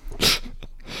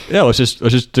 Yeah, let's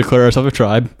just declare ourselves a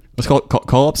tribe. Let's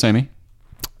call up Sammy.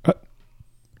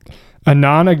 A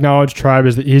non-acknowledged tribe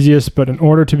is the easiest, but in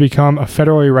order to become a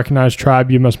federally recognized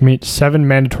tribe, you must meet 7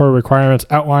 mandatory requirements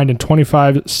outlined in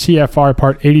 25 CFR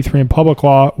Part 83 in Public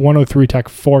Law 103 Tech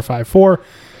 454.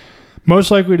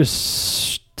 Most likely to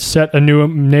set a new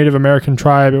Native American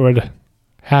tribe, it would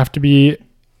have to be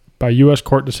by U.S.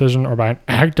 court decision or by an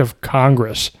act of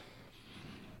Congress. Can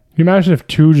you imagine if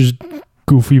 2 just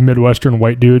goofy Midwestern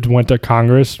white dudes went to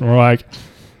Congress and were like,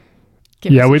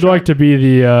 yeah, we'd like to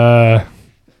be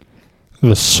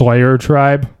the Slayer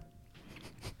tribe.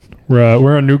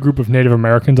 We're a new group of Native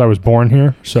Americans. I was born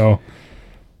here, so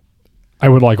I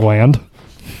would like land.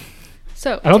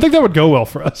 So I don't think that would go well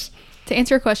for us. To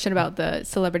answer your question about the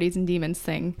celebrities and demons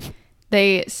thing,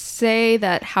 they say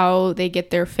that how they get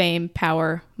their fame,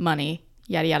 power, money,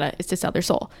 yada yada, is to sell their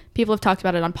soul. People have talked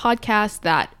about it on podcasts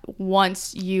that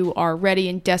once you are ready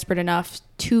and desperate enough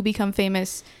to become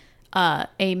famous, a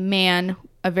man,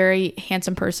 a very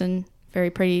handsome person, very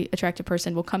pretty, attractive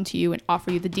person will come to you and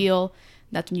offer you the deal.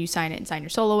 That's when you sign it and sign your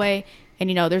soul away. And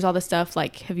there's all this stuff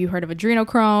like, have you heard of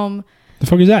adrenochrome? The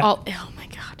fuck is that? Oh my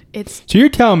God. So you're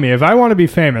telling me if I want to be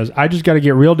famous, I just got to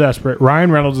get real desperate.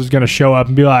 Ryan Reynolds is going to show up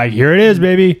and be like, here it is,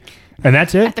 baby. And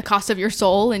that's it? At the cost of your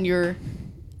soul and your...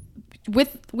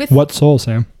 With What soul,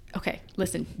 Sam? Okay,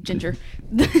 listen, Ginger.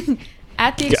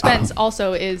 At the expense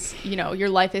also is, your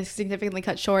life is significantly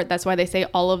cut short. That's why they say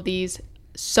all of these...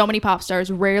 So many pop stars.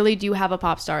 Rarely do you have a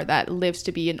pop star that lives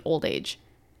to be an old age.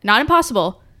 Not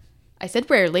impossible. I said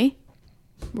rarely.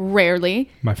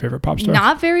 Rarely. My favorite pop star.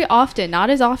 Not very often. Not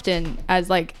as often as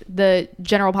like the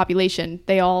general population.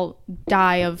 They all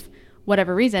die of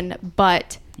whatever reason,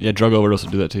 but... Yeah, drug overdose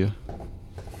will do that to you.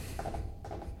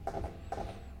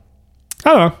 I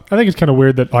don't know. I think it's kind of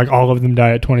weird that like all of them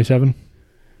die at 27.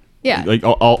 Yeah. Like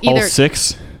all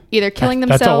 6? Either killing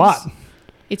themselves... That's a lot.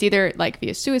 It's either like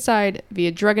via suicide, via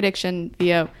drug addiction,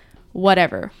 via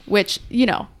whatever, which,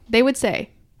 they would say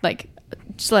like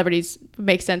celebrities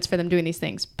make sense for them doing these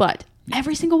things, but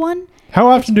every single one. How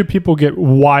often do people get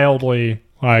wildly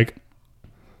like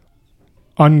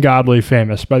ungodly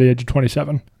famous by the age of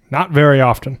 27? Not very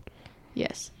often.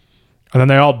 Yes. And then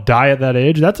they all die at that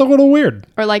age. That's a little weird.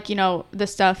 Or like, the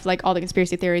stuff, like all the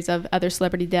conspiracy theories of other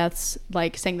celebrity deaths,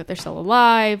 like saying that they're still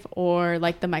alive, or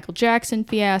like the Michael Jackson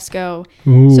fiasco.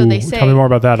 Ooh, so they say... Tell me more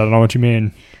about that. I don't know what you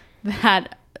mean.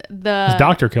 That his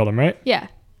doctor killed him, right? Yeah.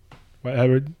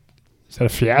 Is that a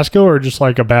fiasco or just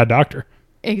like a bad doctor?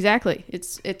 Exactly.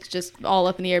 It's just all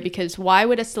up in the air because why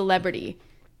would a celebrity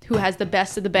who has the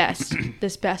best of the best,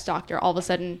 this best doctor, all of a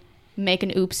sudden... make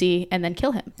an oopsie and then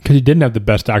kill him? Because he didn't have the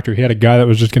best doctor. He had a guy that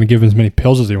was just going to give him as many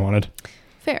pills as he wanted.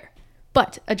 Fair.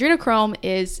 But adrenochrome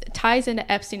ties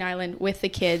into Epstein Island with the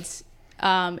kids.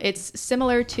 It's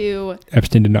similar to...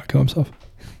 Epstein did not kill himself.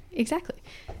 Exactly.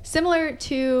 Similar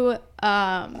to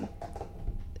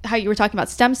how you were talking about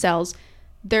stem cells.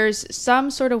 There's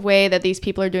some sort of way that these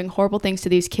people are doing horrible things to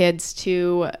these kids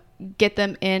to get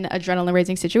them in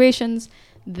adrenaline-raising situations.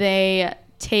 They...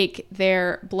 take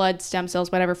their blood, stem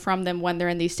cells, whatever, from them when they're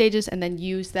in these stages and then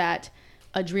use that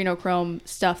adrenochrome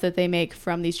stuff that they make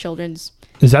from these children's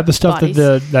Is that the stuff bodies.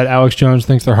 that Alex Jones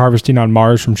thinks they're harvesting on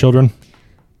Mars from children?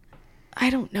 I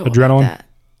don't know Adrenaline? about that.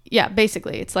 Yeah,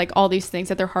 basically. It's like all these things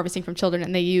that they're harvesting from children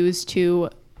and they use to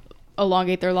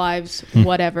elongate their lives,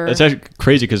 whatever. That's actually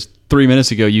crazy because 3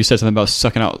 minutes ago you said something about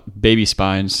sucking out baby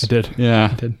spines. I did. Yeah.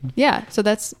 I did. Yeah, so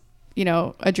that's,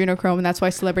 adrenochrome, and that's why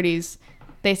celebrities,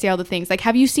 they say all the things. Like,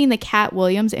 have you seen the Cat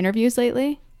Williams interviews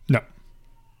lately? No.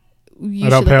 You I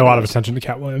don't should pay look a at lot of those. attention to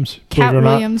Cat Williams. Cat believe it or not.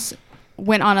 Williams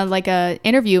went on a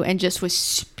interview and just was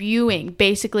spewing,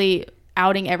 basically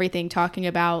outing everything, talking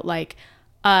about like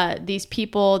these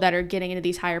people that are getting into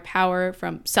these higher power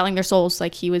from selling their souls.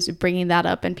 Like he was bringing that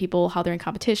up, and people, how they're in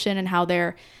competition and how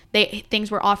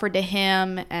things were offered to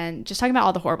him, and just talking about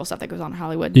all the horrible stuff that goes on in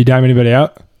Hollywood. Did you dime anybody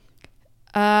out?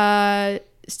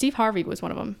 Steve Harvey was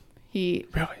one of them. Really?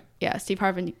 Yeah, Steve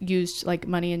Harvey used like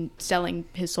money and selling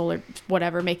his soul or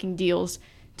whatever, making deals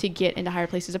to get into higher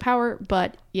places of power.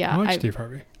 But yeah, I like Steve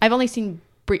Harvey. I've only seen.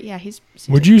 He's.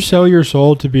 Would you sell your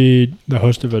soul to be the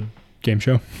host of a game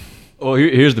show? Well,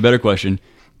 here's the better question.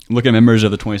 Look at members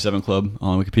of the 27 Club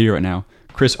on Wikipedia right now.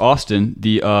 Chris Austin,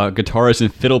 the guitarist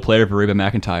and fiddle player for Reba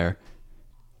McEntire.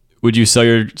 Would you sell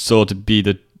your soul to be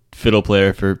the fiddle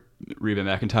player for Reba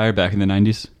McEntire back in the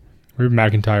 90s? Reba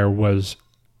McEntire was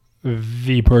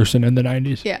the person in the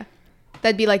 90s. Yeah,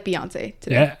 that'd be like Beyonce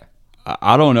today. Yeah.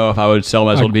 I don't know if I would sell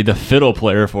my soul to be the fiddle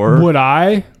player for her. Would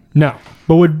I? No.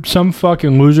 But would some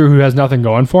fucking loser who has nothing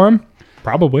going for him?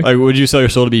 Probably. Like, would you sell your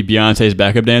soul to be Beyonce's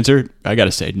backup dancer? I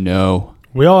gotta say no.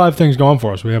 We all have things going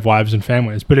for us. We have wives and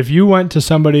families. But if you went to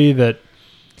somebody that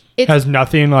has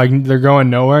nothing, like they're going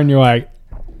nowhere, and you're like,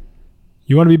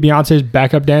 you want to be Beyonce's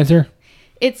backup dancer?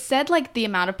 It's said like the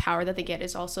amount of power that they get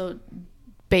is also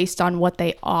based on what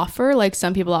they offer. Like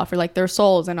some people offer like their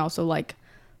souls and also like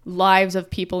lives of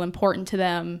people important to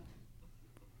them,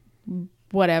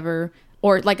 whatever,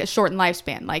 or like a shortened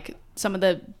lifespan. Like some of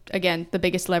the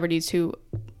biggest celebrities who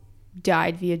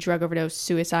died via drug overdose,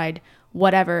 suicide,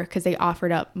 whatever, because they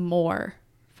offered up more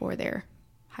for their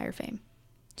higher fame.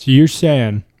 So you're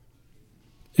saying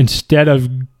instead of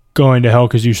going to hell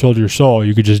because you sold your soul,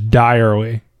 you could just die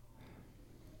early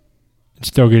and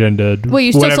still get into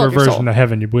You still whatever sold your version soul. of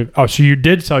heaven you believe. Oh, so you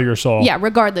did sell your soul. Yeah,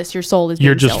 regardless, your soul is being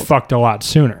You're just sold. fucked a lot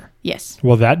sooner. Yes.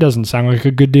 Well, that doesn't sound like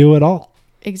a good deal at all.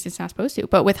 It's not supposed to.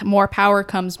 But with more power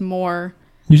comes more...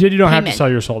 You said you don't have to payment. sell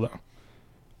your soul, though.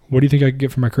 What do you think I could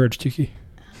get for my courage, Tiki?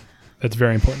 That's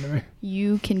very important to me.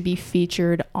 You can be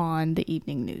featured on the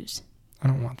evening news. I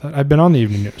don't want that. I've been on the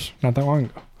evening news not that long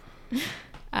ago.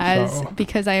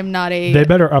 Because I am not They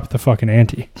better up the fucking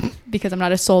ante. because I'm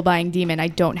not a soul buying demon, I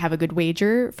don't have a good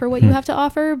wager for what you have to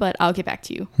offer, but I'll get back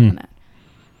to you on that.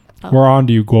 We're on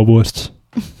to you, globalists.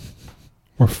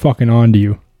 We're fucking on to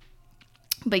you.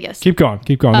 But yes, Keep going.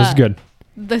 This is good.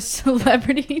 the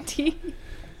celebrity tea.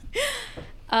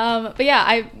 But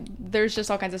yeah, there's just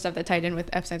all kinds of stuff that tied in with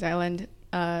Epstein's Island.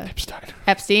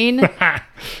 Epstein. I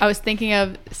was thinking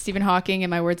of Stephen Hawking, and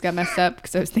my words got messed up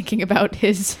because I was thinking about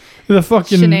his The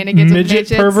fucking shenanigans with midget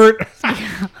midgets. pervert.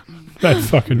 That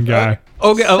fucking guy.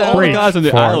 Okay, of all the Reach guys on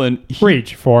the for- island,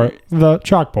 Reach for the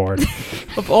chalkboard.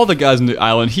 of all the guys on the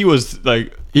island, he was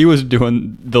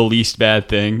doing the least bad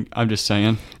thing. I'm just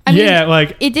saying. I mean, Yeah,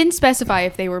 like, it didn't specify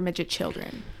if they were midget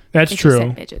children. that's It just said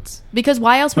true. midgets. Because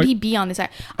why else would he be on this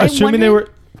island? Assuming they were...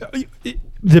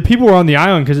 The people were on the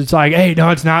island because it's like, hey,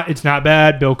 no, it's not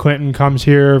bad. Bill Clinton comes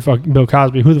here. Fuck Bill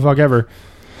Cosby. Who the fuck ever.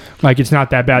 Like, it's not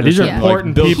that bad. These are Yeah.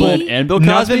 important Bill people. Clinton and Bill Cosby?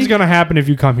 Nothing's going to happen if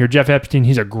you come here. Jeff Epstein,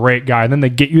 he's a great guy. And then they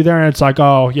get you there and it's like,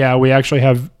 oh, yeah, we actually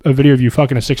have a video of you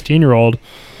fucking a 16-year-old.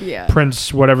 Yeah.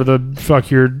 Prince, whatever the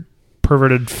fuck your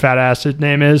perverted fat ass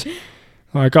name is.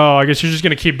 Like, oh, I guess you're just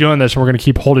going to keep doing this and we're going to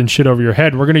keep holding shit over your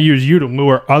head. We're going to use you to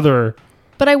lure other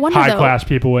But I wonder, high-class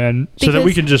people in so that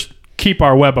we because- can just keep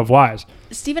our web of lies.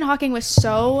 Stephen Hawking was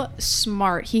so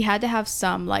smart. He had to have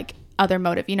some like other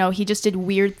motive. He just did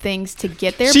weird things to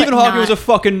get there. Stephen but Hawking not- was a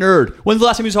fucking nerd. When's the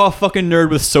last time you saw a fucking nerd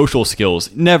with social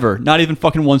skills? Never. Not even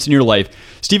fucking once in your life.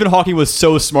 Stephen Hawking was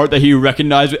so smart that he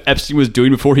recognized what Epstein was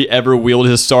doing before he ever wheeled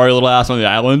his sorry little ass on the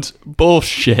island.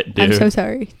 Bullshit, dude. I'm so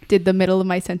sorry. Did the middle of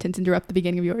my sentence interrupt the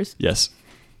beginning of yours? Yes.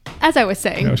 As I was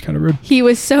saying, That was kind of rude. he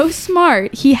was so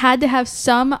smart. He had to have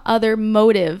some other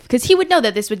motive because he would know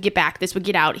that this would get back. This would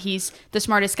get out. He's the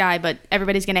smartest guy, but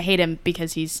everybody's going to hate him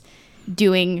because he's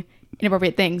doing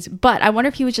inappropriate things. But I wonder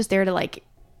if he was just there to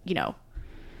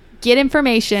get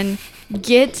information,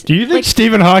 get. Do you think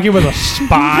Stephen Hawking was a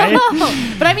spy?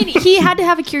 No, but I mean, he had to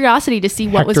have a curiosity to see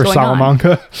what was Hector going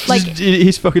Salamanca. on. Like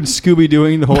He's fucking Scooby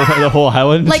doing the whole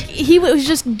island. Like he was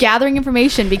just gathering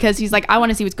information because he's like, I want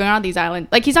to see what's going on these islands.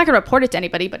 Like he's not going to report it to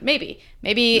anybody, but maybe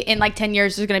in like 10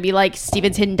 years there's going to be like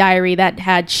Stephen's hidden diary that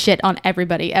had shit on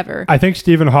everybody ever. I think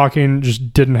Stephen Hawking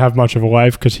just didn't have much of a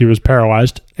life because he was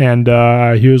paralyzed, and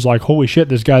he was like, "Holy shit,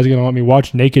 this guy's gonna let me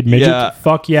watch naked midgets? Yeah.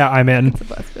 Fuck yeah, I'm in."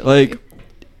 Like,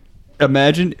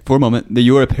 imagine for a moment that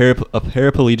you are a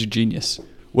paraplegic genius.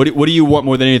 What do you want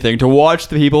more than anything? To watch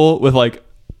the people with like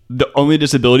the only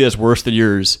disability that's worse than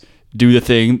yours do the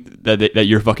thing that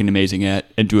you're fucking amazing at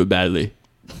and do it badly.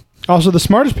 Also, the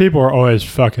smartest people are always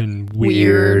fucking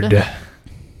weird.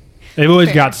 They've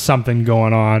always got something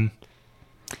going on.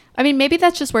 I mean, maybe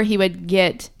that's just where he would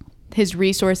get his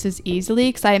resources easily,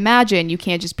 because I imagine you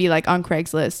can't just be like on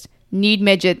Craigslist, need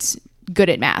midgets good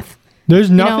at math. There's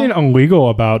nothing illegal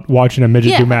about watching a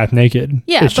midget do math naked.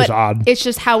 Yeah, it's just odd. It's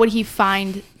just, how would he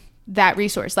find that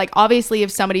resource? Like, obviously,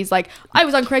 if somebody's like, I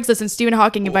was on Craigslist and Stephen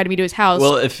Hawking invited me to his house.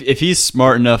 Well, if he's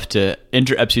smart enough to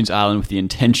enter Epstein's island with the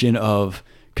intention of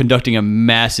conducting a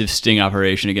massive sting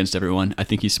operation against everyone, I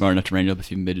think he's smart enough to range up a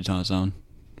few midgets on his own.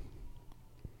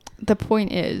 The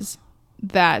point is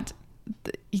that,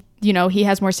 he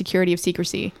has more security of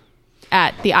secrecy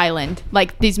at the island.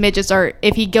 Like, these midgets are,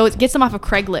 if he gets them off of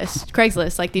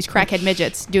Craigslist, like these crackhead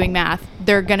midgets doing math,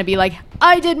 they're going to be like,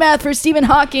 I did math for Stephen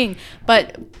Hawking.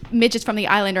 But midgets from the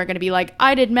island are going to be like,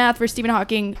 I did math for Stephen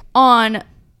Hawking on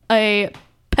a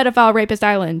pedophile rapist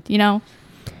island,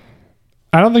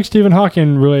 I don't think Stephen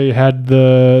Hawking really had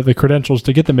the credentials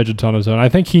to get the midgets on his own. I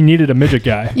think he needed a midget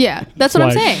guy. Yeah, that's what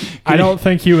I'm saying. I don't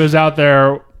think he was out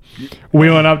there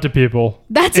wheeling up to people.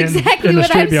 That's exactly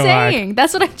what I'm saying.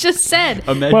 That's what I just said.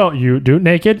 Well, you do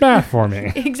naked math for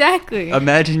me. Exactly.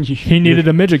 Imagine he needed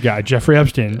a midget guy. Jeffrey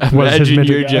Epstein was his midget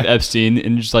you're guy. Jeff Epstein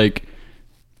and just like,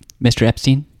 Mr.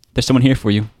 Epstein, there's someone here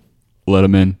for you. Let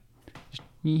him in.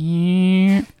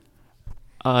 Yeah.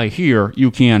 I hear you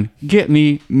can get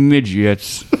me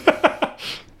midgets.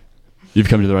 You've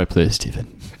come to the right place,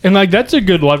 Stephen. And like, that's a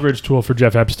good leverage tool for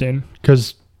Jeff Epstein,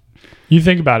 because you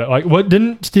think about it. Like, what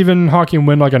didn't Stephen Hawking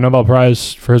win like a Nobel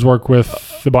Prize for his work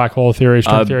with the black hole theory,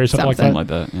 string theory, something like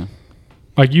that? Yeah.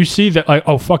 Like, you see that, like,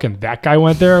 oh, fucking that guy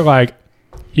went there. Like,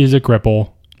 he's a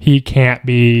cripple. He can't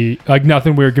be, like,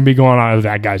 nothing weird can be going on if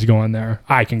that guy's going there.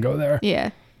 I can go there.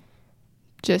 Yeah.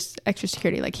 Just extra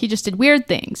security. Like, he just did weird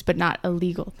things, but not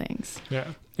illegal things. Yeah.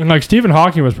 And like, Stephen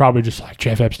Hawking was probably just like,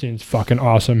 Jeff Epstein's fucking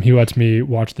awesome. He lets me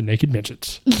watch the naked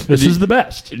midgets. This is the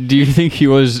best. Do you think he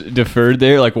was deferred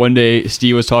there? Like, one day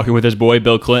Steve was talking with his boy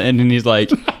Bill Clinton and he's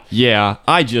like, yeah,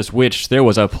 I just wished there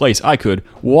was a place I could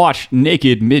watch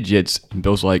naked midgets. And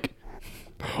Bill's like,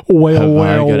 well,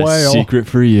 I got a secret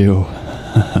for you.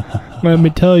 Let me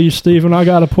tell you, Stephen, I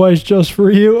got a place just for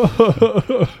you.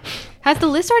 Has the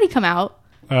list already come out?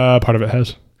 Part of it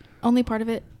has. Only part of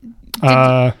it?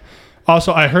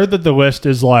 Also, I heard that the list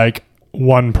is like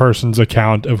one person's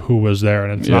account of who was there,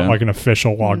 and it's not like an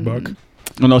official logbook.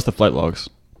 Oh, no, it's the flight logs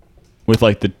with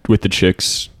the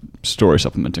chick's story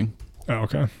supplementing. Oh,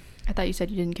 okay. I thought you said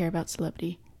you didn't care about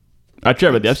celebrity. I care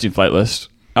about the Epstein flight list.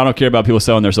 I don't care about people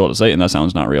selling their soul to Satan. That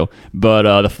sounds not real.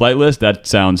 But the flight list, that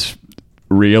sounds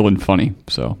real and funny.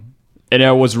 So, and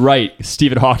I was right.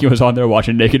 Stephen Hawking was on there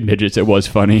watching naked midgets. It was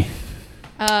funny.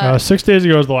 6 days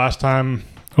ago was the last time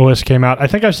a list came out. I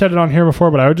think I've said it on here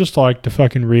before, but I would just like to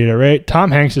fucking reiterate.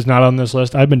 Tom Hanks is not on this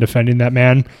list. I've been defending that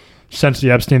man since the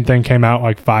Epstein thing came out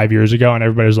like 5 years ago, and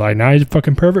everybody's like, nah, he's a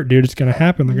fucking pervert, dude. It's going to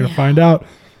happen. They're going to find out.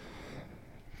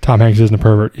 Tom Hanks isn't a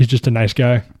pervert. He's just a nice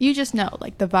guy. You just know,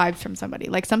 like, the vibes from somebody.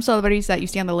 Like, some celebrities that you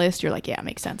see on the list, you're like, yeah, it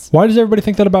makes sense. Why does everybody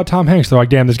think that about Tom Hanks? They're like,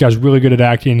 damn, this guy's really good at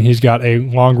acting. He's got a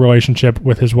long relationship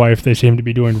with his wife. They seem to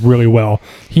be doing really well.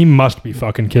 He must be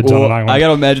fucking kids on an island. I got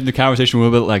to imagine the conversation a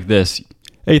little bit like this.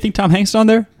 Hey, you think Tom Hanks is on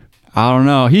there? I don't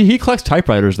know. He collects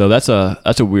typewriters, though. That's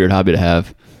a weird hobby to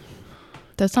have.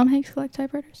 Does Tom Hanks collect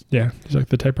typewriters? Yeah, he's like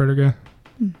the typewriter guy.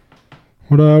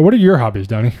 What are your hobbies,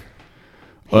 Donnie?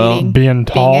 Well, Hating. being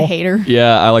tall. Being a hater.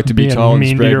 Yeah, I like to be Being tall and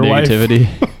mean to spread your wife.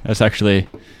 negativity. That's actually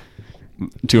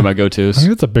two of my I go-tos. think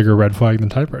that's a bigger red flag than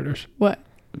typewriters. What?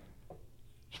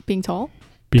 Being tall?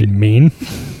 Being mean.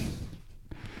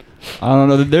 I don't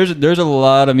know. There's a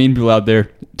lot of mean people out there.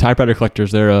 Typewriter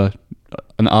collectors, they're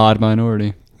an odd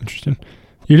minority. Interesting.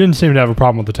 You didn't seem to have a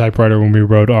problem with the typewriter when we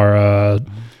wrote our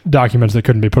documents that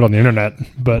couldn't be put on the internet,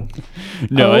 but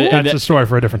No, that's a story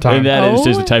for a different time. In that Oh.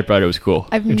 instance, the typewriter was cool.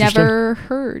 I've Interesting. never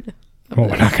heard. Well,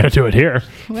 we're not going to do it here.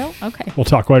 Well, okay. We'll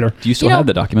talk later. Do you still You know- have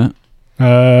the document?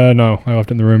 No, I left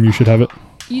it in the room. You should have it.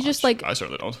 You just, like, I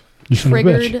certainly don't. You son of a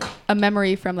bitch. triggered a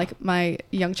memory from like my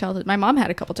young childhood. My mom had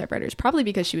a couple typewriters, probably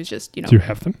because she was just, Do you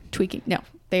have them? tweaking. No,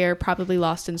 they are probably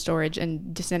lost in storage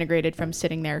and disintegrated from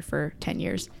sitting there for 10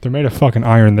 years. They're made of fucking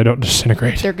iron. They don't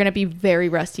disintegrate. They're going to be very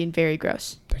rusty and very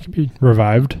gross. They can be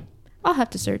revived. I'll have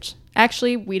to search.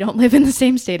 Actually, we don't live in the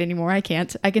same state anymore. I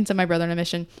can't. I can send my brother on a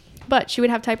mission. But she would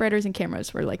have typewriters and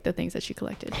cameras were like the things that she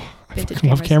collected. Vintage I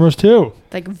love cameras too.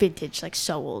 Like vintage, like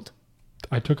so old.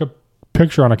 I took a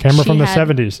picture on a camera She from the had-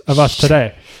 70s of us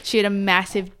today. She had a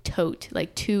massive tote,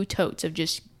 like 2 totes of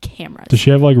just cameras. Does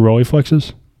she have like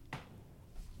Rolleiflexes?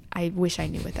 I wish I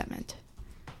knew what that meant.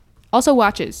 Also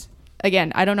watches.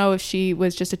 Again, I don't know if she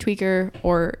was just a tweaker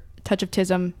or touch of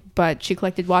tism, but she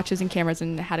collected watches and cameras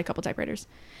and had a couple typewriters.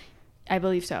 I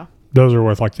believe so. Those are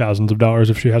worth like thousands of dollars.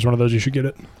 If she has one of those, you should get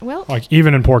it. Well, Like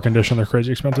even in poor condition, they're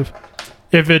crazy expensive.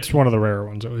 If it's one of the rarer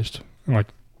ones, at least. Like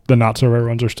the not so rare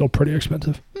ones are still pretty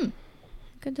expensive.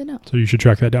 good to know. So you should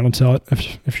track that down and sell it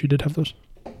if she did have those.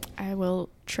 I will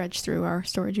trudge through our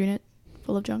storage unit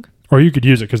full of junk. Or you could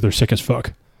use it because they're sick as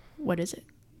fuck. What is it?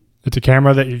 It's a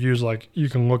camera that you use, like you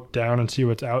can look down and see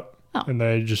what's out. Oh. And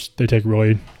they take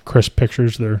really crisp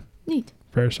pictures. They're Neat.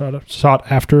 very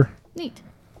sought after. Neat.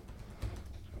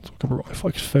 Let's look up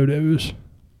Rolleiflex photos.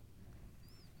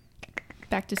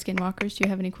 Back to Skinwalkers. Do you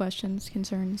have any questions,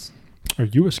 concerns? Are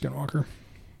you a Skinwalker?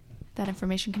 That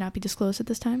information cannot be disclosed at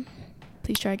this time.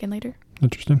 Please try again later.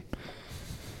 Interesting.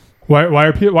 Why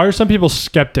are some people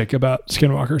skeptic about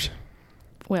Skinwalkers?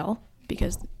 Well,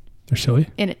 because They're silly.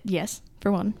 yes,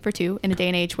 for one. For two, in a day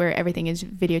and age where everything is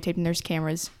videotaped and there's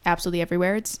cameras absolutely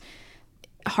everywhere, it's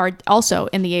hard. Also,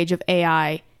 in the age of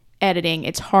AI editing,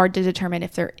 it's hard to determine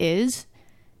if there is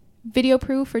video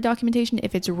proof or documentation,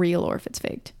 if it's real or if it's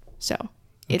faked. So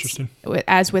it's, Interesting.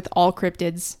 as with all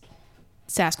cryptids,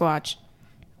 Sasquatch,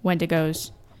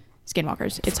 Wendigos,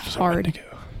 Skinwalkers, it's hard.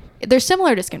 Wendigo. They're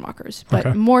similar to Skinwalkers, but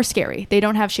Okay. more scary. They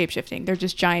don't have shapeshifting. They're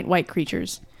just giant white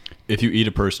creatures. If you eat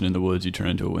a person in the woods, you turn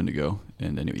into a Wendigo,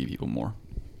 and then you eat people more.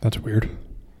 That's weird.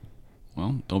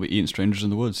 Well, don't be eating strangers in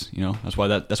the woods. You know, that's why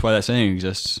that saying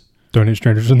exists. Don't eat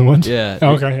strangers in the woods? Yeah.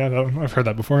 Oh, okay, yeah, I've heard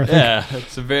that before, I think. Yeah,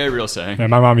 it's a very real saying. Yeah,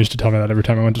 my mom used to tell me that every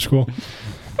time I went to school.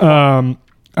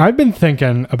 I've been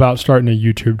thinking about starting a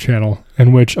YouTube channel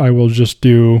in which I will just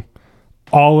do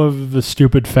all of the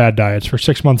stupid fad diets for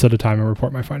 6 months at a time and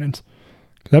report my findings.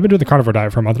 Because I've been doing the carnivore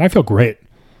diet for a month and I feel great.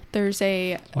 There's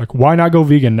a Why not go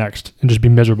vegan next and just be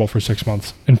miserable for 6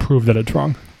 months and prove that it's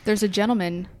wrong? There's a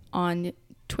gentleman on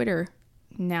Twitter,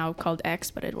 now called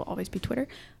X, but it will always be Twitter,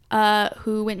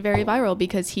 who went very viral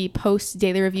because he posts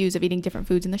daily reviews of eating different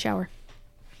foods in the shower.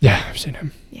 Yeah, I've seen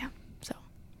him. Yeah, so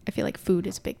I feel like food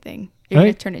is a big thing. You're Right.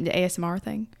 going to turn it into ASMR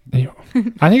thing.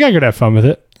 I think I could have fun with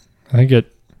it. I think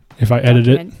if I edit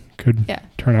it, Document. could Yeah.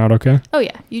 turn out okay. Oh,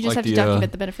 yeah. You just Like have to the,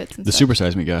 document the benefits and The stuff. Super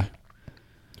Size Me guy.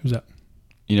 Who's that?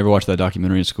 You never watched that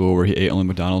documentary in school where he ate only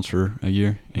McDonald's for a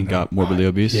year and got morbidly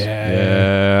obese?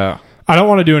 Yeah. I don't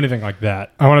want to do anything like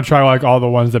that. I want to try like all the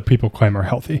ones that people claim are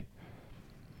healthy.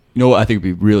 You know what I think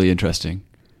would be really interesting?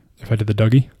 If I did the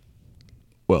Dougie.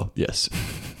 Well, yes.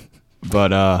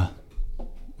 But,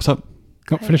 what's up?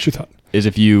 Go finish your thought. Is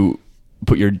if you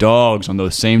put your dogs on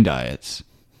those same diets.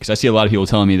 Because I see a lot of people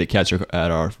telling me that cats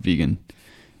are vegan.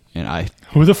 And I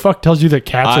Who the fuck tells you that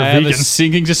cats are have vegan? a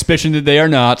sinking suspicion that they are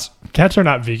not. Cats are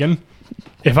not vegan.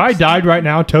 If I died right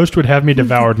now, Toast would have me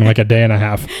devoured in like a day and a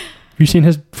half. Have you seen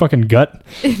his fucking gut?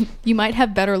 You might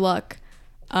have better luck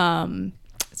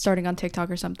starting on TikTok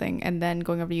or something and then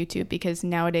going over to YouTube, because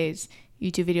nowadays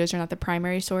YouTube videos are not the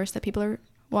primary source that people are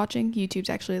watching. YouTube's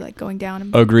actually like going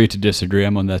down. Agree to disagree.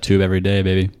 I'm on that tube every day,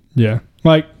 baby. Yeah.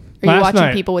 Like, Are you last watching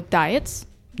night, people with diets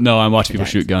No, I'm watching people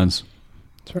Diets. shoot guns.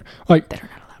 like, that are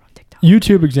not allowed on TikTok?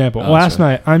 YouTube example. Oh, Last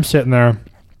sorry. night, I'm sitting there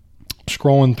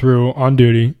scrolling through on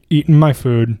duty, eating my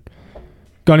food.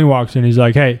 Gunny walks in. He's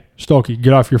like, "Hey, Stokey,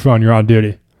 get off your phone. You're on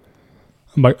duty."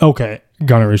 I'm like, "Okay,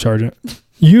 gunnery sergeant.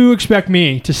 You expect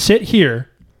me to sit here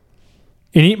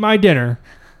and eat my dinner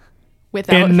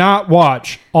Without and not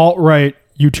watch alt-right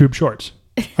YouTube shorts?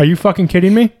 Are you fucking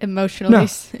kidding me?" emotional No.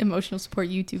 support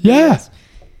YouTube Yeah. videos.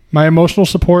 My emotional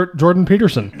support, Jordan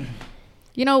Peterson.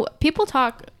 You know, people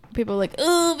are like,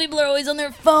 oh, people are always on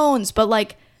their phones. But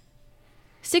like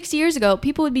 60 years ago,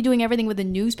 people would be doing everything with a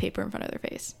newspaper in front of their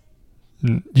face.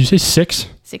 Did you say 6?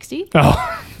 60?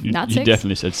 Oh, Not You 6?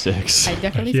 definitely said 6. I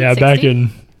definitely yeah, said 60. back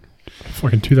in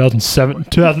fucking 2007,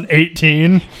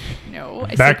 2018. No,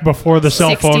 I Back said before the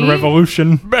cell phone 60?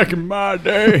 revolution. Back in my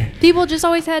day. people just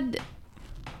always had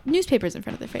newspapers in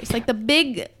front of their face. Like the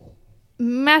big,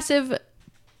 massive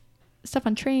stuff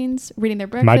on trains, reading their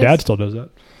breakfast. My dad still does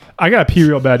that. I got to pee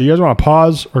real bad. Do you guys want to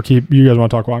pause or you guys want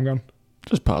to talk while I'm gone?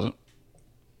 Just pause it.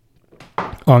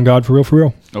 On God, for real, for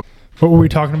real. Oh. What were we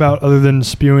talking about other than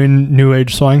spewing new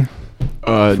age slang?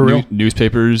 For real?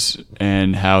 Newspapers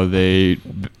and how they,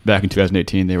 back in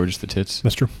 2018, they were just the tits.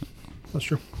 That's true. That's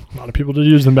true. A lot of people did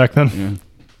use them back then. Yeah.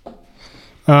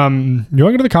 You want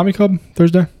to go to the comedy club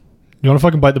Thursday? You want to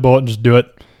fucking bite the bullet and just do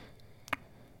it?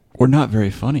 We're not very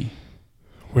funny.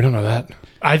 We don't know that.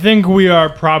 I think we are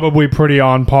probably pretty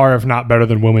on par, if not better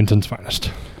than Wilmington's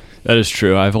finest. That is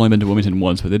true. I've only been to Wilmington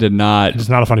once, but they did not. It's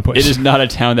not a funny place. It is not a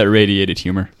town that radiated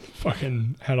humor.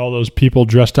 Fucking had all those people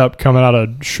dressed up coming out of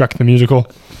Shrek the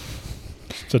Musical.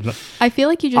 I feel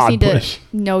like you just need place.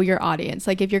 to know your audience.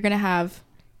 Like if you're going to have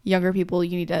younger people,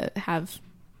 you need to have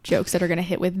jokes that are going to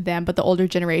hit with them. But the older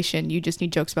generation, you just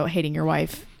need jokes about hating your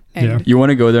wife. And Yeah. You want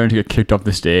to go there and get kicked off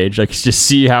the stage, like just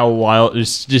see how wild,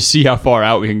 just see how far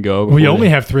out we can go. We only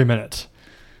have 3 minutes.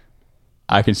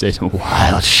 I can say some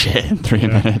wild shit in 3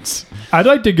 minutes. I'd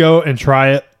like to go and try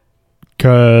it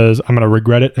because I'm going to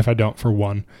regret it if I don't, for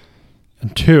one.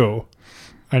 And two,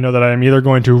 I know that I am either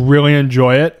going to really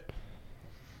enjoy it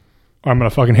or I'm going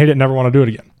to fucking hate it and never want to do it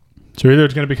again. So either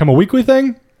it's going to become a weekly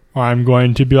thing or I'm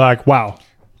going to be like, wow,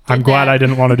 I'm glad I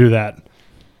didn't want to do that.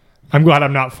 I'm glad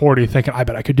I'm not 40 thinking, I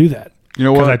bet I could do that. You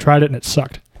know Because what? I tried it and it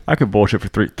sucked. I could bullshit for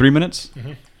three minutes.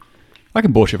 Mm-hmm. I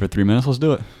can bullshit for 3 minutes. Let's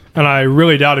do it. And I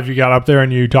really doubt if you got up there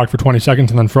and you talked for 20 seconds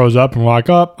and then froze up and were like,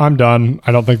 oh, I'm done.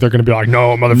 I don't think they're going to be like,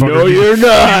 no, motherfucker. No, you're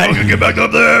not. Fucking get back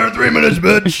up there. 3 minutes,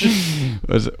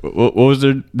 bitch. What was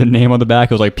the name on the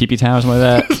back? It was like Pee Pee Town or something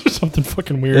like that. Something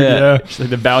fucking weird, yeah. It's like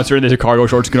the bouncer in the cargo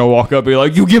shorts going to walk up and be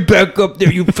like, you get back up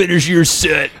there. You finish your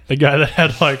set. The guy that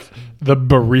had like the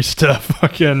barista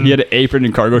fucking... He had an apron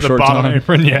and cargo the shorts bottom on.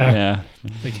 apron, yeah.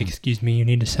 Yeah. Like, excuse me, you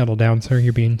need to settle down, sir.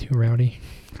 You're being too rowdy.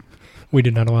 We do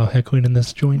not allow heckling in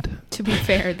this joint. to be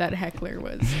fair, that heckler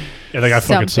was. Yeah, that guy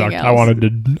fucking Something sucked. else.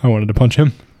 I wanted to punch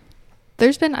him.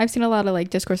 I've seen a lot of like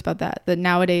discourse about that. That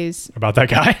nowadays About that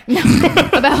guy?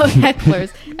 about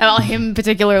hecklers, about him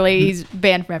particularly, he's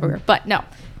banned from everywhere. But no,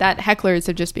 that hecklers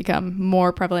have just become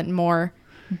more prevalent, and more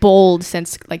bold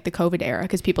since like the COVID era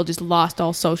because people just lost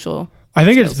all social. I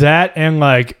think it's that and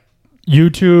like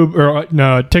YouTube or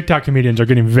no, TikTok comedians are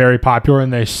getting very popular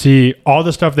and they see all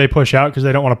the stuff they push out because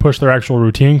they don't want to push their actual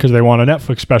routine because they want a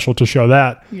Netflix special to show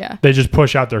that. Yeah. They just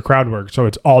push out their crowd work. So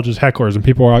it's all just hecklers and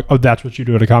people are like, oh, that's what you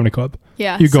do at a comedy club.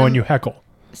 Yeah. You go and you heckle.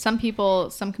 Some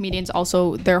comedians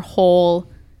also, their whole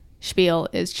spiel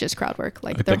is just crowd work,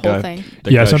 like their that whole guy. thing.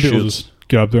 That Yeah, guy some people Schultz. just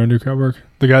get up there and do crowd work.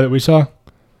 The guy that we saw?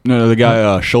 No, the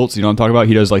guy Schultz, you know what I'm talking about?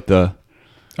 He does like the...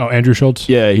 Oh, Andrew Schultz?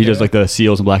 Yeah, he does like the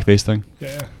seals and blackface thing.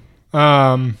 Yeah.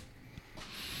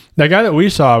 That guy that we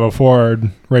saw before,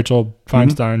 Rachel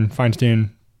Feinstein,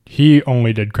 he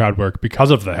only did crowd work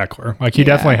because of the heckler. Like he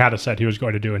definitely had a set he was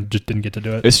going to do and just didn't get to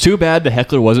do it. It's too bad the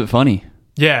heckler wasn't funny.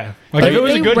 Yeah. Like But if it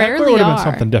was a they good heckler, it rarely would have been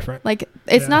are. something different. Like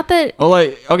it's not that. Oh,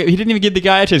 like, okay, he didn't even give the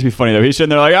guy a chance to be funny, though. He's sitting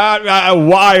there like,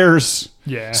 wires.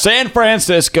 Yeah. San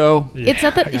Francisco. It's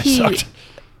not that that guy he. sucked.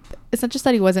 It's not just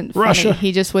that he wasn't funny. Russia.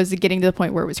 He just was getting to the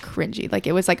point where it was cringy. Like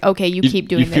it was like, okay, you keep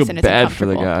doing you this, feel and it's bad for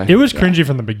the uncomfortable. guy. It was cringy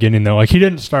from the beginning though. Like he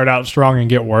didn't start out strong and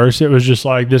get worse. It was just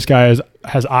like this guy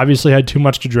has obviously had too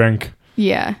much to drink.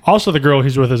 Yeah. Also, the girl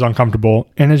he's with is uncomfortable,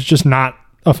 and it's just not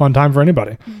a fun time for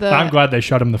anybody. I'm glad they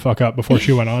shut him the fuck up before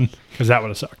she went on because that would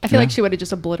have sucked. I feel like she would have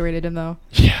just obliterated him though.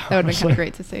 Yeah, That would have been kind honestly. of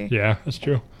great to see. Yeah, that's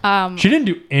true. She didn't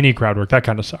do any crowd work. That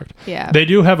kind of sucked. Yeah. They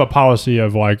do have a policy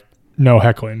of like no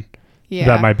heckling. Yeah.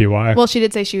 That might be why. Well, she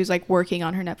did say she was like working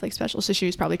on her Netflix special, so she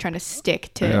was probably trying to stick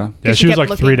to. Yeah. 'cause yeah, she was kept like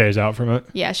looking- 3 days out from it.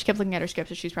 Yeah, she kept looking at her script,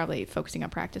 so she was probably focusing on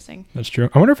practicing. That's true.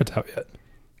 I wonder if it's out yet.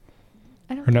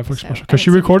 I don't Her think Netflix so. special I because she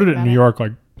haven't seen recorded it anything in New about York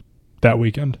like that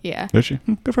weekend Yeah. Did she?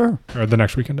 Good for her. or the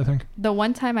next weekend, I think. The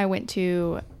one time I went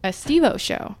to a Steve-O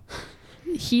show,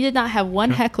 he did not have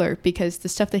one heckler because the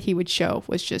stuff that he would show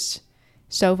was just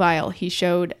so vile. He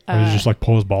showed. Or did he just like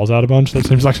pull his balls out a bunch? That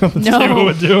seems like something Steve No,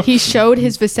 would do. he showed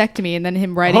his vasectomy and then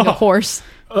him riding a horse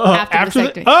after the-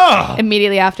 vasectomy.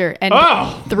 Immediately after, and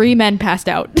Oh! 3 men passed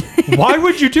out Why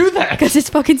would you do that? because it's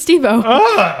fucking Steve-O.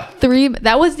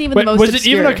 That wasn't even Wait, the most. was it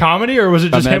obscure. even a comedy or was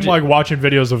it just Imagine- him like watching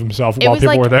videos of himself It while was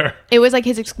people like were there? It was like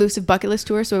his exclusive bucket list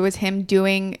tour, so it was him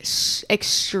doing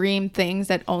extreme things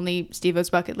that only Steve-O's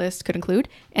bucket list could include,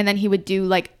 and then he would do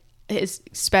like his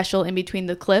special in between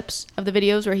the clips of the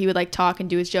videos where he would like talk and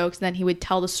do his jokes, and then he would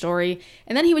tell the story,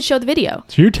 and then he would show the video.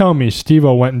 So you're telling me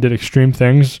Steve-O went and did extreme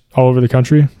things all over the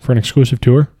country for an exclusive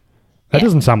tour? That Yeah.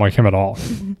 doesn't sound like him at all.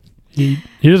 He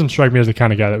doesn't strike me as the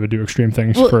kind of guy that would do extreme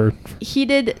things Well, for he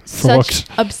did such looks.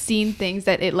 obscene things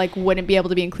that it like wouldn't be able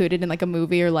to be included in like a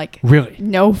movie or like really.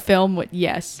 no film would.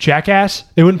 Yes, Jackass?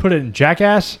 They wouldn't put it in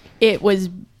Jackass? it was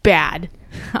bad.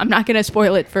 I'm not gonna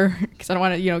spoil it for because I don't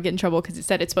want to get in trouble because it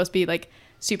said it's supposed to be like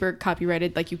super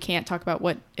copyrighted. Like you can't talk about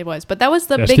what it was. But that was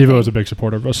the Yeah, big Steve-O thing. was a big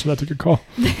supporter of us, so that's a good call.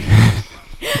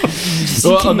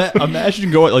 Well,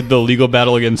 imagine going like the legal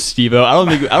battle against Steve-O. I don't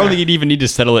think you'd even need to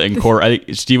settle it in court. I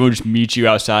think Steve-O would just meet you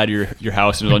outside your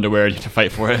house in his underwear and you have to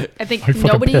fight for it. I think Like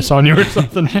fucking piss on you or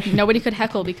something. nobody could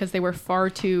heckle because they were far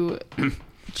too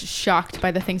just shocked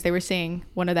by the things they were seeing.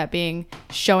 One of that being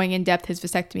showing in depth his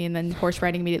vasectomy and then horse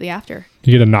riding immediately after.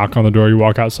 You get a knock on the door, you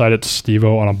walk outside, it's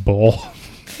Steve-O on a bull.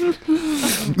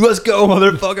 Let's go,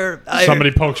 motherfucker!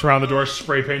 Somebody pokes around the door,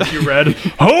 spray paints you red.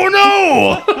 Oh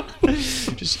no!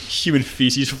 Just human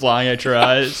feces flying at your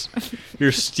eyes.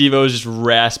 Your Steve-O's just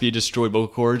raspy, destroyed vocal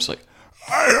cords. Like,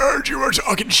 I heard you were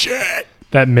talking shit.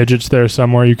 That midget's there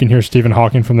somewhere. You can hear Stephen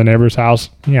Hawking from the neighbor's house.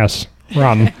 Yes,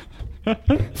 run.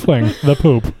 Fling the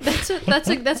poop.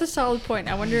 That's a solid point.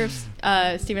 I wonder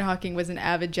if Stephen Hawking was an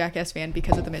avid Jackass fan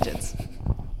because of the midgets.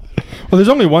 Well, there's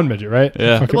only one midget, right?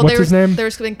 Yeah. Okay, Well, what's his name? There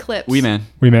was been clips. Wee Man.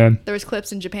 Wee Man. There was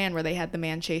clips in Japan where they had the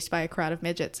man chased by a crowd of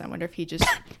midgets. I wonder if he just,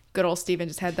 good old Steven,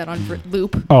 just had that on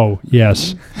loop. Oh,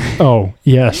 yes. Oh,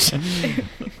 yes.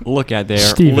 Look at their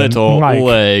Steven, little like-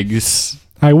 legs.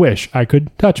 I wish I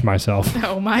could touch myself.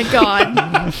 Oh my god!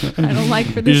 I don't like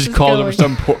where You this just is called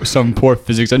going. him some poor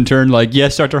physics intern. Like,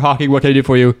 yes, Dr. Hawking, what can I do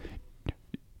for you?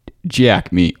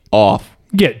 Jack me off.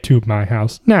 Get to my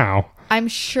house now. I'm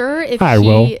sure if I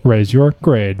will raise your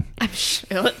grade. I'm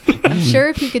sure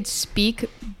if he could speak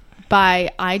by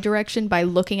eye direction by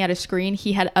looking at a screen,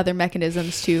 he had other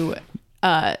mechanisms to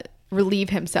relieve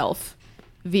himself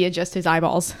via just his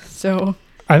eyeballs. So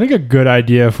I think a good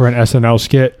idea for an SNL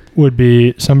skit would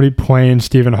be somebody playing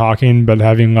Stephen Hawking, but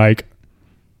having like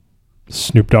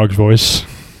Snoop Dogg's voice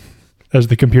as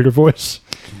the computer voice.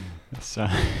 So,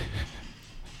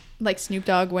 like Snoop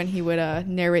Dogg when he would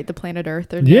narrate the Planet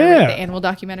Earth or Yeah. narrate the animal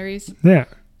documentaries. Yeah.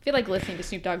 I feel like listening to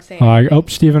Snoop Dogg saying,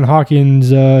 Stephen Hawking's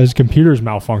his computer's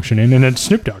malfunctioning, and it's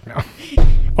Snoop Dogg now,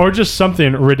 or just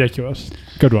something ridiculous.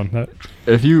 Good one.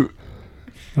 if you,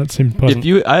 That seemed pleasant.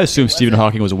 I assume Stephen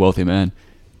Hawking was a wealthy man.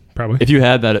 Probably. If you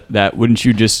had that, wouldn't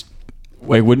you just,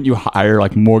 like, wouldn't you hire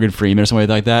like Morgan Freeman or somebody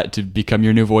like that to become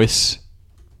your new voice?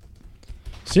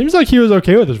 Seems like he was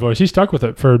okay with his voice. He stuck with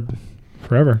it for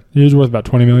forever. He was worth about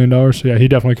 $20 million. So yeah, he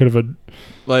definitely could have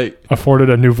Like, afforded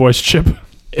a new voice chip.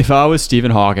 if I was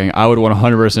Stephen Hawking, I would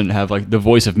 100% have like the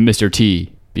voice of Mr.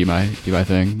 T be my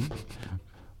thing.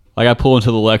 Like, I pull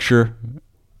into the lecture,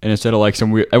 and instead of like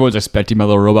some weird, everyone's expecting my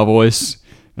little robot voice,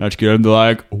 and I just get into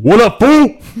like, "What up,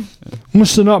 fool?"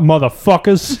 Listen up,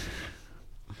 motherfuckers.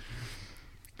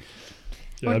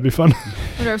 Yeah, that'd be fun. I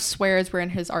wonder if swears were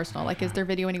in his arsenal. Like, is there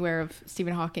video anywhere of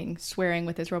Stephen Hawking swearing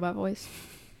with his robot voice?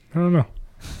 I don't know.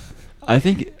 I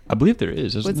believe there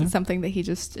is. Isn't Was there? it something that he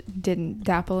just didn't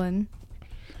dapple in?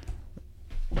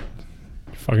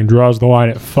 Fucking draws the line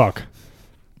at fuck.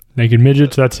 Naked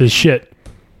midgets, that's his shit.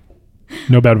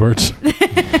 No bad words.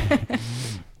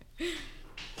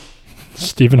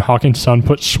 Stephen Hawking's son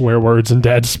put swear words in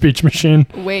dad's speech machine.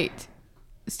 Wait,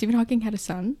 Stephen Hawking had a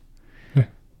son?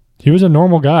 He was a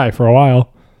normal guy for a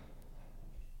while.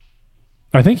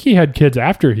 I think he had kids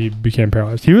after he became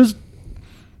paralyzed. He was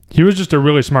just a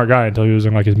really smart guy until he was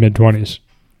in like his mid-20s.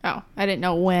 Oh, I didn't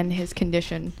know when his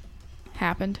condition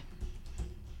happened.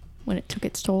 When it took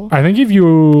its toll. I think if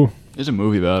you... There's a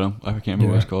movie about him. I can't remember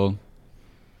what it's called.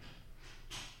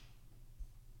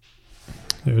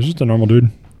 It was just a normal dude.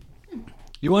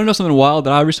 You want to know something wild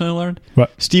that I recently learned?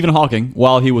 What? Stephen Hawking,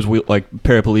 while he was like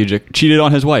paraplegic, cheated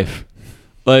on his wife.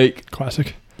 Like,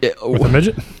 Classic. it, With a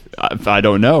midget? I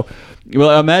don't know.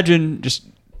 Well, imagine just.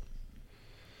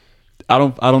 I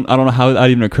don't know how that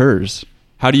even occurs.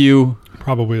 How do you?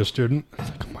 Probably a student. It's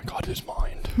like, oh my god, his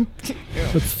mind.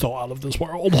 It's so out of this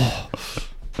world.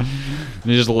 And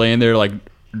he's just laying there like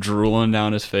drooling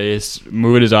down his face,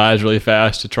 moving his eyes really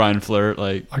fast to try and flirt.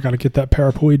 Like, I gotta get that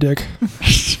parapooey dick.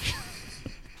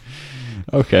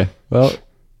 okay, well,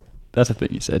 that's a thing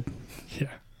you said. Yeah.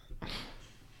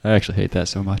 I actually hate that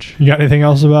so much. You got anything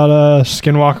else about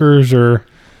Skinwalkers or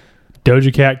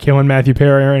Doja Cat killing Matthew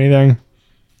Perry or anything?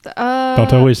 Don't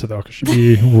tell Lisa though, because she'd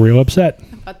be real upset.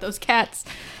 About those cats.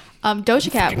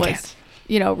 Doja Cat was,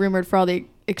 rumored for all the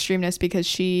extremeness because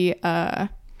she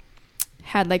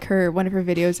had like one of her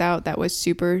videos out that was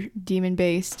super demon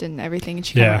based and everything, and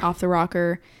she kind of went off the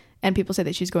rocker. And people say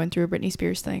that she's going through a Britney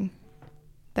Spears thing.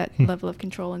 That level of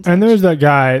control and such. And there's that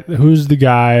guy, who's the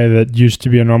guy that used to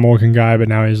be a normal looking guy, but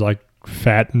now he's like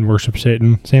fat and worships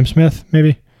Satan. Sam Smith,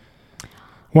 maybe?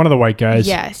 One of the white guys.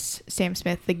 Yes, Sam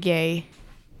Smith, the gay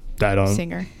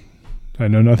singer. I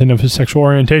know nothing of his sexual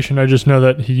orientation. I just know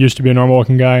that he used to be a normal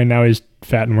looking guy and now he's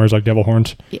fat and wears like devil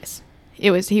horns. Yes.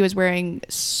 He was wearing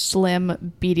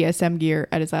slim BDSM gear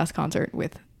at his last concert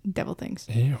with devil things.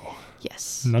 Ew.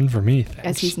 Yes. None for me, thanks.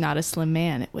 As he's not a slim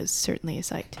man, it was certainly a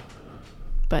sight.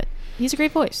 But he's a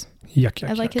great voice. Yuck,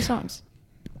 I like his songs.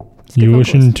 He's a good You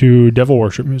vocalist. listen to devil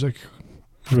worship music,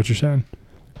 is what you're saying.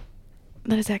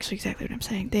 That is actually exactly what I'm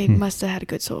saying. They must have had a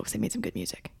good soul because they made some good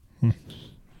music.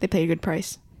 They paid a good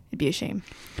price. It'd be a shame.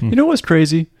 You know what's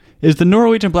crazy? Is the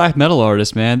Norwegian black metal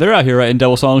artists, man. They're out here writing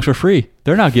devil songs for free.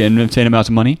 They're not getting insane amounts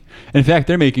of money. In fact,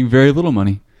 they're making very little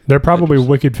money. They're probably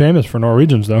wicked famous for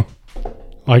Norwegians, though.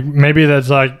 Like, maybe that's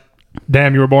like,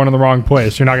 damn, you were born in the wrong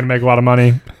place. You're not going to make a lot of money.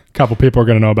 A couple people are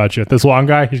going to know about you. This long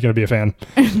guy, he's going to be a fan.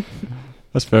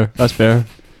 That's fair. That's fair.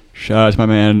 Shout out to my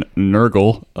man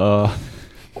Nurgle.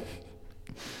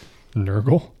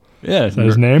 Nurgle? Yeah, Is that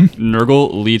his name?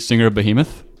 Nurgle, lead singer of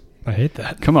Behemoth. I hate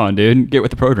that. Come on, dude, get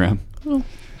with the program.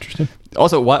 Interesting.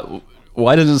 Also,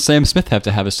 why doesn't Sam Smith have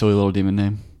to have a silly little demon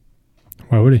name?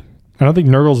 Why would he? I don't think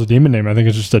Nurgle's a demon name. I think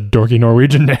it's just a dorky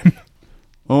Norwegian name.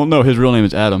 Well, no, his real name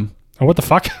is Adam. Oh, what the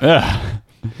fuck? Yeah,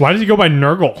 Why does he go by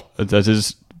Nurgle? that's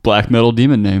his black metal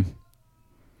demon name.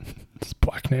 It's a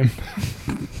black name.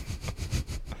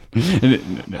 And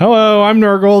Hello, I'm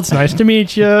Nurgle. It's nice to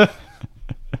meet you.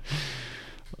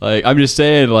 like, I'm just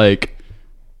saying, like,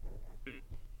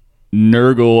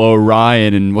 Nurgle,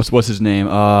 Orion, and what's his name?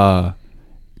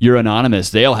 You're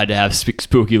Anonymous. They all had to have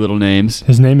spooky little names.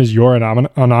 His name is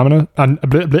Anonymous.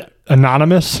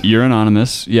 Anonymous. You're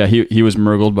Anonymous. Yeah, he was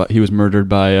murgled, but he was murdered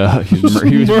by he was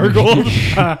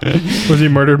Murgle. Was he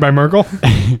murdered by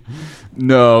Murgle?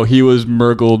 No, he was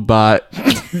murgled by.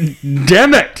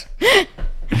 Damn it!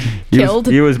 Killed?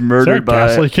 He was murdered by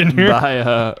Gaslight in here?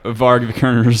 Varg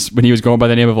Vikernes when he was going by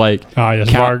the name of like Ah, yes,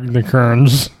 Count- Varg the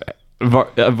Kerns.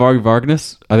 Varg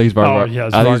Vargnus. I think it's Varg. Oh,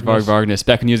 yes, I think it's Varg Vargnus. Vargnus.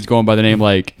 Back when he was going by the name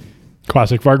like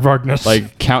Classic Varg Vargnus.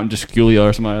 Count Desculia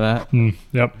or something like that.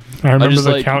 Yep. I remember just,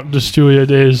 the like- Count Destulia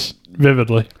days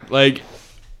vividly. Like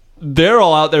they're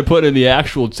all out there putting in the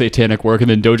actual satanic work, and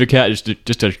then Doja Cat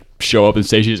just to show up and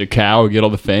say she's a cow and get all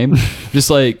the fame. Just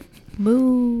like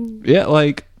Moo. yeah,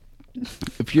 like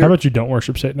if How you're. about you don't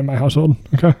worship Satan in my household?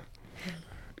 Okay.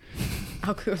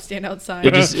 I'll go stand outside.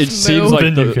 It seems like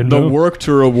Then you can the move. work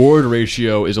to reward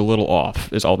ratio is a little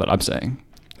off. Is all that I'm saying.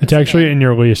 It's actually in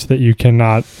your lease that you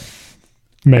cannot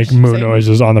make moo Satan.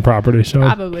 noises on the property. So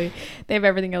Probably. They have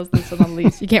everything else listed on the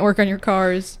lease. You can't work on your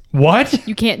cars. what?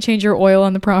 You can't change your oil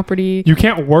on the property. You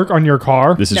can't work on your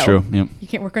car? This is No. true. Yep. You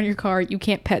can't work on your car. You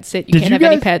can't pet sit. You Did can't you have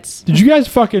any guys- pets. Did you guys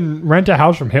fucking rent a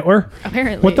house from Hitler?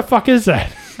 Apparently. What the fuck is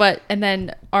that? But and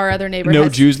then our other neighbor No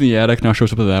has Jews in the attic. Now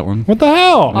shows up with that one. What the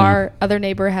hell? our other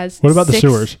neighbor has What about the 6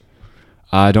 sewers?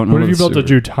 I don't know. What if you about built the a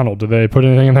Jew tunnel? Did they put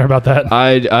anything in there about that?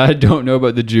 I don't know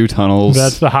about the Jew tunnels.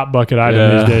 That's the hot bucket item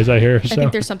Yeah. these days, I hear. I So.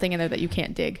 think there's something in there that you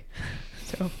can't dig.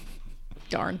 So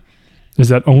darn. Is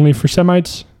that only for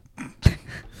Semites?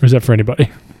 Or is that for anybody?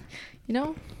 You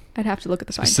know, I'd have to look at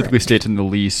the sign. for specifically it. states in the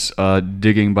lease,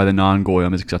 digging by the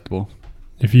non-goyim is acceptable.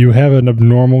 If you have an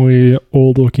abnormally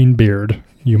old-looking beard,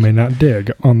 you may not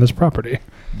dig on this property.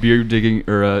 Beard digging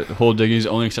or hole digging is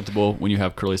only acceptable when you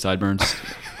have curly sideburns.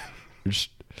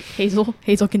 Just, Hazel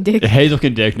can dig. Hazel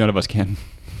can dig. None of us can.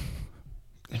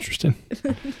 Interesting.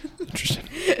 Interesting.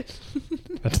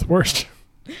 That's the worst.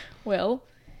 Well,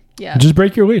 yeah. Just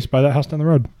break your lease. Buy that house down the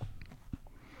road.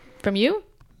 From you?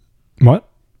 What?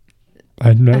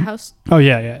 I know. A house? Oh,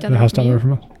 yeah. Down The the house road down from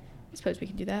the road you? from us. I suppose we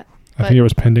can do that. I think it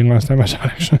was pending last time I saw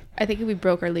it, actually. I think if we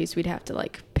broke our lease, we'd have to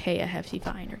like pay a hefty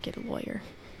fine or get a lawyer.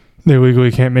 They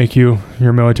legally can't make you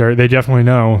your military. They definitely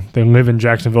know. They live in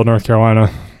Jacksonville, North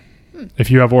Carolina.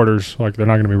 If you have orders, like, they're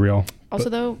not going to be real. Also,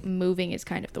 though, moving is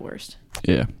kind of the worst.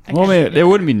 Yeah. I Well, kinda man, hate it it.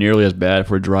 wouldn't be nearly as bad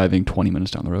if we're driving 20 minutes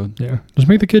down the road. Yeah. Just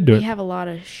make the kid do We it. have a lot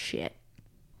of shit.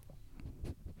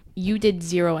 You did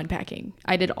 0 unpacking.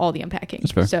 I did all the unpacking.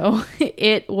 That's fair. So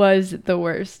it was the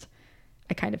worst.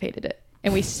 I kind of hated it.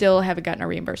 And we still haven't gotten a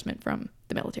reimbursement from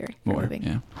the military for More, moving.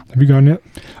 yeah. Have you gone yet?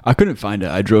 I couldn't find it.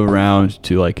 I drove around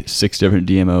to like 6 different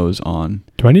DMOs on.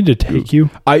 Do I need to take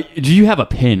you? Do you have a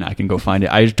pin? I can go find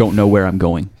it. I just don't know where I'm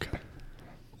going.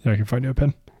 Yeah, I can find you a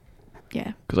pen.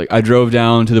 Yeah. Because like I drove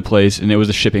down to the place and it was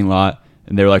a shipping lot,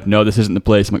 and they were like, "No, this isn't the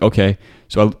place." I'm like, "Okay."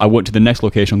 So I went to the next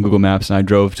location on Google Maps and I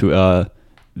drove to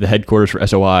the headquarters for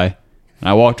SOI, and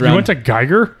I walked around. You went to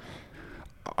Geiger?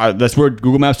 That's where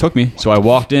Google Maps took me. So I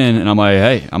walked in and I'm like,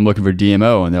 "Hey, I'm looking for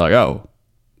DMO," and they're like, "Oh,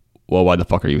 well, why the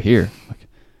fuck are you here?" Like,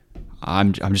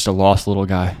 I'm just a lost little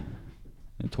guy.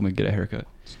 They told me to get a haircut.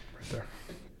 Right there.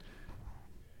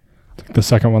 The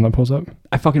second one that pulls up.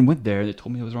 I fucking went there. They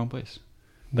told me it was the wrong place.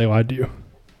 They lied to you.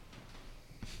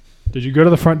 Did you go to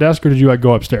the front desk or did you like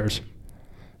go upstairs?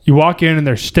 You walk in and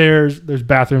there's stairs, there's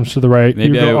bathrooms to the right.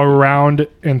 Maybe you go around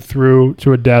and through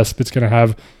to a desk that's going to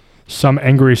have some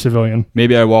angry civilian.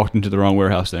 Maybe I walked into the wrong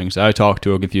warehouse thing, so I talked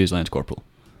to a confused Lance Corporal.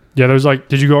 Yeah, there's like,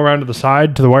 did you go around to the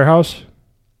side to the warehouse?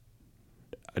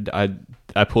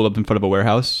 I pulled up in front of a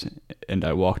warehouse, and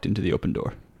I walked into the open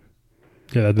door.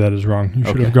 Yeah, that is wrong. You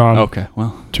should Okay. have gone Okay,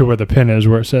 well, to where the pin is,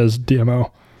 where it says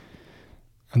DMO.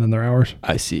 And then their hours.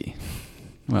 I see.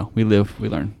 Well, we live, we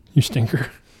learn. You stinker.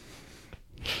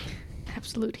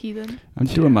 Absolute heathen. I'm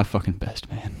doing my fucking best,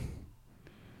 man.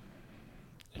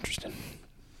 Interesting.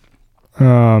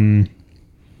 It's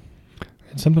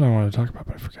something I wanted to talk about,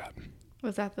 but I forgot.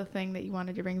 Was that the thing that you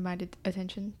wanted to bring my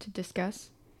attention to discuss?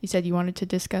 You said you wanted to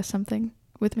discuss something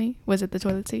with me. Was it the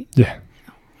toilet seat? Yeah.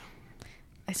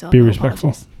 I still have Be no respectful.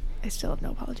 apologies. I still have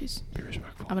no apologies. Be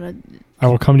respectful. I'm gonna. I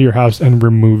will come to your house and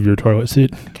remove your toilet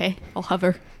seat. Okay, I'll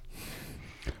hover.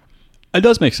 It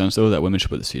does make sense, though, that women should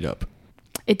put the seat up.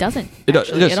 It doesn't. It does.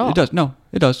 It actually, does. At all. It does. No,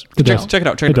 it does. It check, does. check it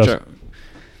out. Check It it out. does. Check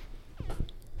it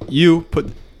out. You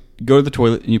go to the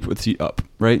toilet and you put the seat up,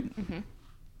 right? Mm-hmm.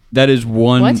 That is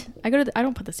one. What? I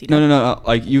don't put the seat. No, up. no.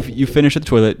 Like you finish at the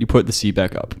toilet, you put the seat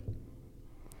back up.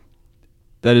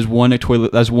 That is one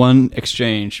toilet. That's one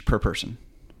exchange per person.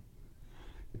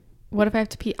 What if I have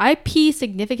to pee? I pee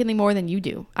significantly more than you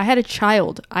do. I had a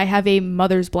child. I have a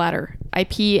mother's bladder. I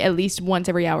pee at least once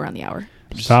every hour on the hour.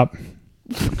 Stop.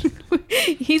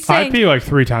 He's I saying. pee like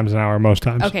 3 times an hour most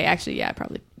times. Okay, actually, yeah,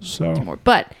 probably So more.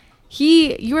 But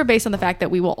you were based on the fact that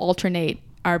we will alternate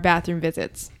our bathroom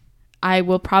visits. I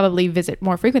will probably visit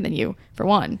more frequent than you, for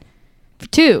one. For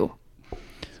two,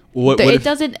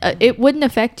 it wouldn't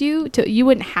affect you. You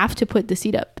wouldn't have to put the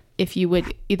seat up if you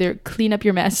would either clean up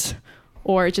your mess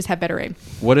or just have better aim.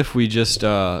 What if we just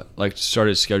started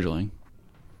scheduling?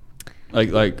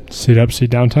 Like seat up, seat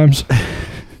down times.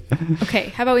 Okay,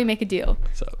 how about we make a deal?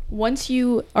 So, Once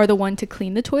you are the one to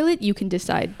clean the toilet, you can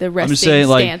decide the resting I'm just saying,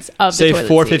 like, stance of say the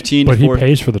toilet 4:15 But to he 4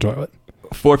 pays for the toilet.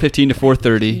 4:15 to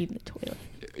 4:30. Clean the toilet.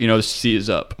 The seat is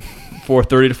up.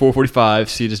 4:30 to 4:45,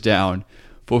 seat is down.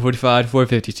 4:45 to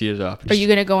 4:50, seat is up. Are you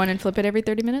going to go in and flip it every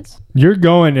 30 minutes? You're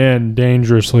going in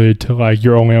dangerously to like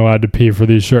you're only allowed to pee for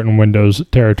these certain windows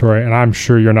territory, and I'm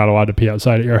sure you're not allowed to pee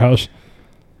outside at your house.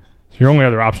 So your only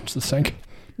other option is the sink.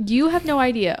 You have no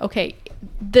idea. Okay,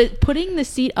 putting the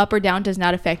seat up or down does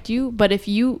not affect you, but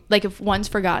if one's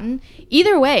forgotten,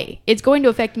 either way, it's going to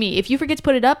affect me. If you forget to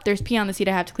put it up, there's pee on the seat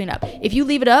I have to clean up. If you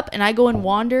leave it up and I go and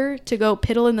wander to go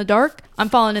piddle in the dark, I'm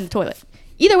falling in the toilet.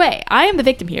 Either way, I am the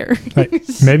victim here. Hey,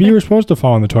 maybe you were supposed to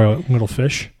fall in the toilet, little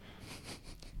fish.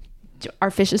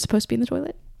 Are fishes supposed to be in the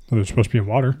toilet? Well, they're supposed to be in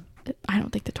water. I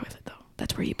don't think the toilet, though.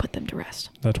 That's where you put them to rest.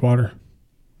 That's water.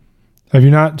 Have you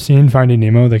not seen Finding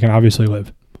Nemo? They can obviously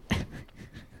live.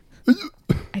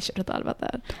 I should have thought about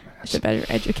that. I should have better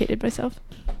educated myself.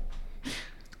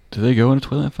 Do they go in a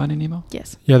toilet and Finding Nemo?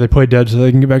 Yes. Yeah, they play dead so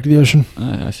they can get back to the ocean.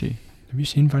 I see. Have you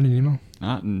seen Finding Nemo?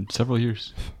 Not in several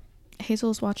years.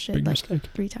 Hazel's watched it Big like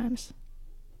mistake. 3 times.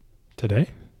 Today?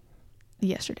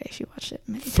 Yesterday she watched it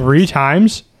many 3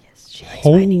 times? Yes, she likes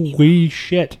Finding Nemo. Holy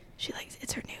shit. She likes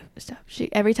it's her new stuff. She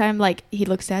every time like he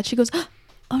looks sad, she goes,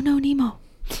 "Oh no, Nemo."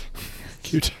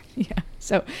 Cute. Yeah.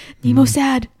 So Nemo's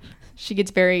sad. She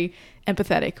gets very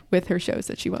empathetic with her shows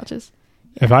that she watches.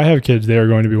 If I have kids, they are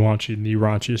going to be watching the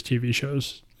raunchiest TV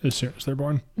shows as soon as they're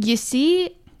born. You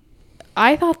see,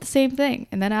 I thought the same thing,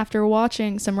 and then after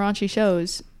watching some raunchy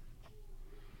shows,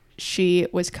 she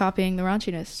was copying the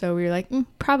raunchiness. So we were like,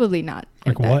 probably not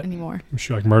Like that what? anymore. Is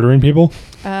she like murdering people?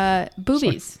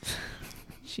 Boobies.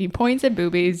 She points at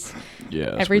boobies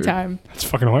Yeah. every time. That's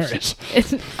fucking hilarious.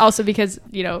 It's also because,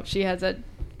 she has a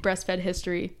breastfed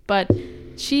history, but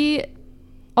she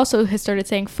also has started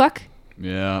saying fuck.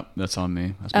 Yeah, that's on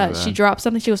me. That's my bad. She drops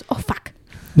something. She goes, "Oh, fuck."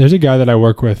 There's a guy that I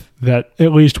work with that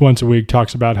at least once a week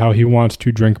talks about how he wants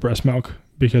to drink breast milk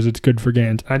because it's good for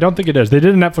gains. I don't think it is. They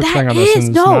did a Netflix thing on this.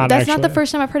 And That's not the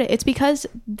first time I've heard it. It's because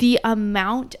the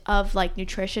amount of like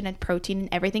nutrition and protein and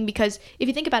everything. Because if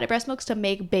you think about it, breast milk's to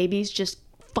make babies just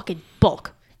fucking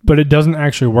bulk. But it doesn't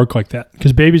actually work like that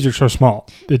because babies are so small.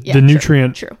 The True,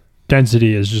 nutrient True.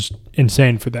 density is just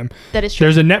insane for them. That is true.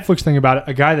 There's a Netflix thing about it.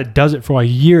 A guy that does it for like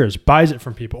years buys it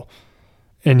from people,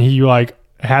 and he like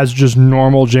has just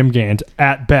normal gym gains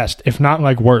at best, if not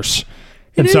like worse,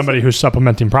 than somebody who's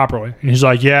supplementing properly. And he's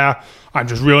like, "Yeah, I'm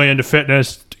just really into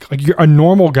fitness." Like you're a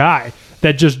normal guy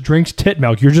that just drinks tit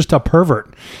milk. You're just a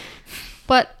pervert.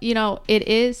 But it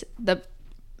is the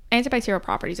antibacterial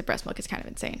properties of breast milk is kind of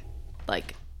insane.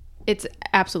 Like, it's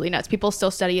absolutely nuts. People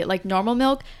still study it. Like normal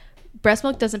milk, breast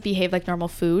milk doesn't behave like normal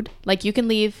food. Like you can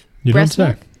leave You breast don't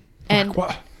say. milk, and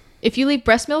What? if you leave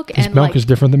breast milk This and milk like is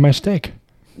different than my steak.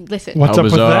 Listen. What's How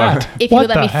up bizarre. with that? If you What would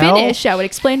let me the hell? finish, I would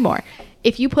explain more.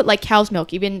 If you put like cow's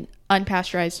milk, even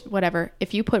unpasteurized, whatever,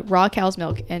 if you put raw cow's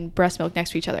milk and breast milk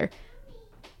next to each other,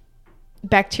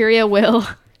 bacteria will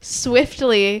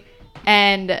swiftly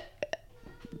and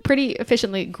pretty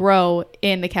efficiently grow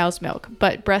in the cow's milk,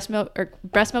 but breast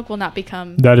milk will not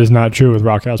become. That is not true with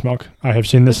raw cow's milk. I have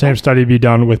seen the same study be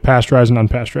done with pasteurized and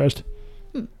unpasteurized.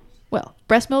 Well,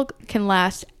 breast milk can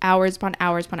last hours upon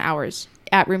hours upon hours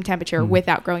at room temperature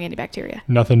without growing any bacteria.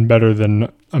 Nothing better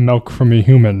than a milk from a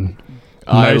human.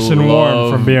 Nice and warm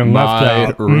love from being left my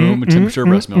out. room temperature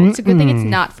breast milk. It's a good thing it's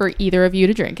not for either of you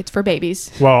to drink. It's for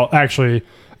babies. Well, actually,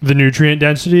 the nutrient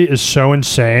density is so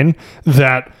insane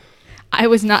that I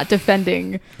was not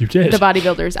defending you did. the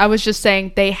bodybuilders. I was just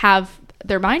saying they have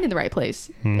their mind in the right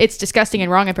place. It's disgusting and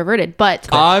wrong and perverted, but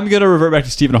I'm going to revert back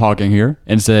to Stephen Hawking here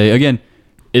and say, again,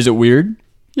 is it weird?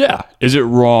 Yeah. Is it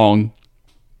wrong?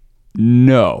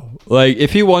 No. Like,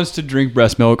 if he wants to drink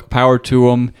breast milk, power to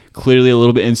him. Clearly a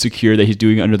little bit insecure that he's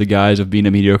doing it under the guise of being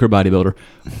a mediocre bodybuilder.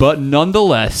 But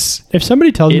nonetheless, if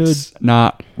somebody tells me it's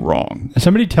not wrong. if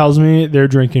somebody tells me they're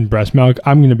drinking breast milk,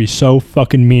 I'm going to be so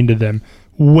fucking mean to them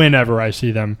whenever I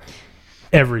see them.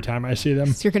 Every time I see them.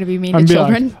 so you're going to be mean I'm to be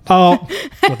like, children. oh,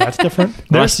 well, that's different. I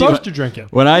They're see supposed what- to drink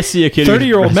it. When I see a kid... who gets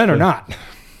 30-year-old men are breastfed- not.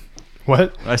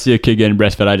 What? When I see a kid getting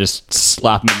breastfed, I just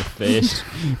slap him in the face.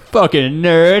 Fucking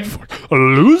nerd. A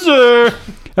loser.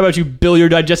 How about you build your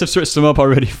digestive system up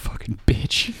already? Fucking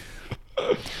bitch.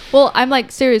 Well, I'm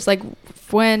like serious. Like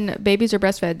when babies are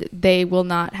breastfed, they will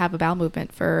not have a bowel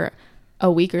movement for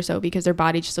a week or so because their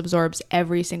body just absorbs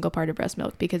every single part of breast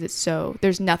milk because it's so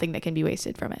there's nothing that can be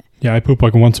wasted from it. Yeah, I poop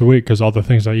like once a week because all the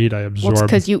things I eat, I Well, absorb. it's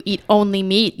because you eat only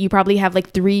meat. You probably have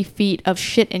like 3 feet of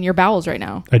shit in your bowels right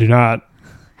now. I do not.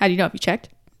 How do you know? Have you checked?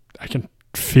 I can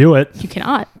feel it. You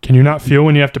cannot. Can you not feel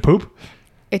when you have to poop?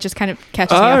 It just kind of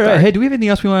catches me All off right. guard. Hey, do we have anything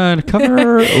else we want to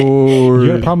cover? Or You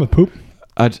got a problem with poop?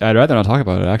 I'd rather not talk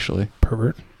about it, actually.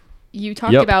 Pervert. You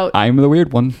talked Yep, about I'm the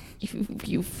weird one.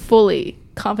 you fully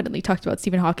confidently talked about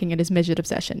Stephen Hawking and his midget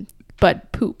obsession,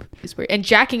 but poop is weird and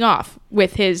jacking off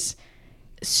with his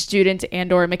student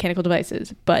and or mechanical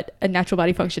devices, but a natural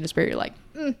body function is where you're like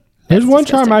There's one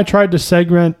disgusting. time I tried to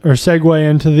segue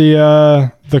into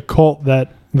the cult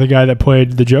that the guy that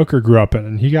played the Joker grew up in,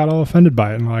 and he got all offended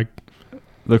by it. And like,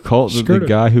 The cult, the Skirt it.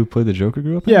 guy who played the Joker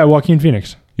grew up in? yeah, Joaquin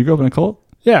Phoenix. You grew up in a cult?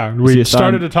 Yeah, he we a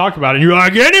started sign- to talk about it. And you're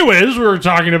like, anyways, we're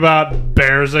talking about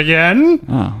bears again.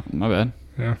 Oh, my bad.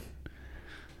 Yeah.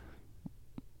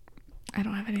 I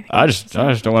don't have anything. I just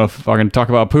don't want to fucking talk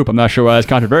about poop. I'm not sure why that's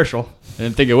controversial. I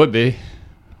didn't think it would be.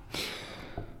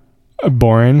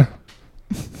 Boring. Yeah,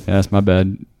 that's my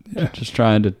bad. Just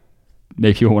trying to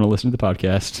make people want to listen to the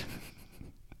podcast.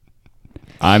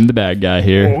 I'm the bad guy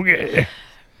here. Okay.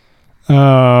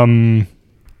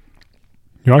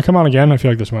 You want to come on again? I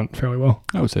feel like this went fairly well.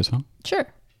 I would say so. Sure,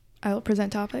 I will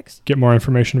present topics. Get more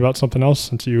information about something else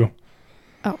since you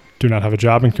Oh. do not have a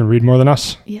job and can read more than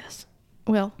us. Yes,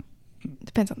 well,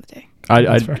 depends on the day.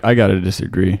 That's fair. I gotta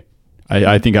disagree.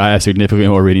 I think I have significantly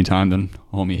more reading time than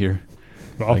homie here.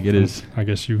 Well, Like it is. I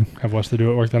guess you have less to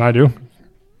do at work than I do.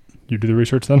 You do the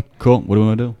research then? Cool. What do we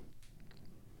want to do?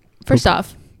 First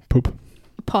off, Poop.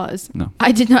 pause. No.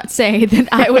 I did not say that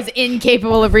I was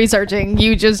incapable of researching.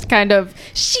 You just kind of,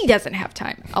 she doesn't have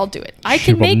time. I'll do it. I She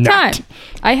can will make not. time.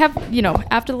 I have,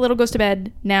 after the little goes to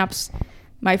bed, naps,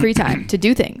 my free time to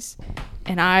do things.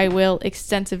 And I will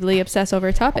extensively obsess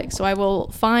over topics. So I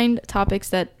will find topics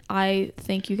that I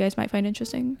think you guys might find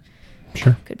interesting.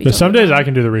 Sure. Could be But some totally days wrong. I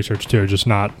can do the research too, just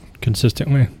not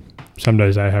consistently. Some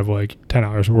days I have like 10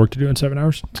 hours of work to do in 7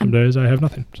 hours. Some days I have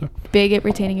nothing. So Big at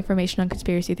retaining information on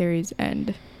conspiracy theories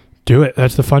and do it.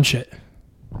 That's the fun shit.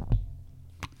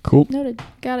 Cool. noted.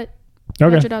 Got it.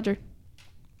 Okay. Roger Dodger.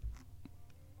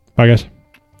 Bye, guys.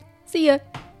 See ya.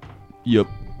 Yep.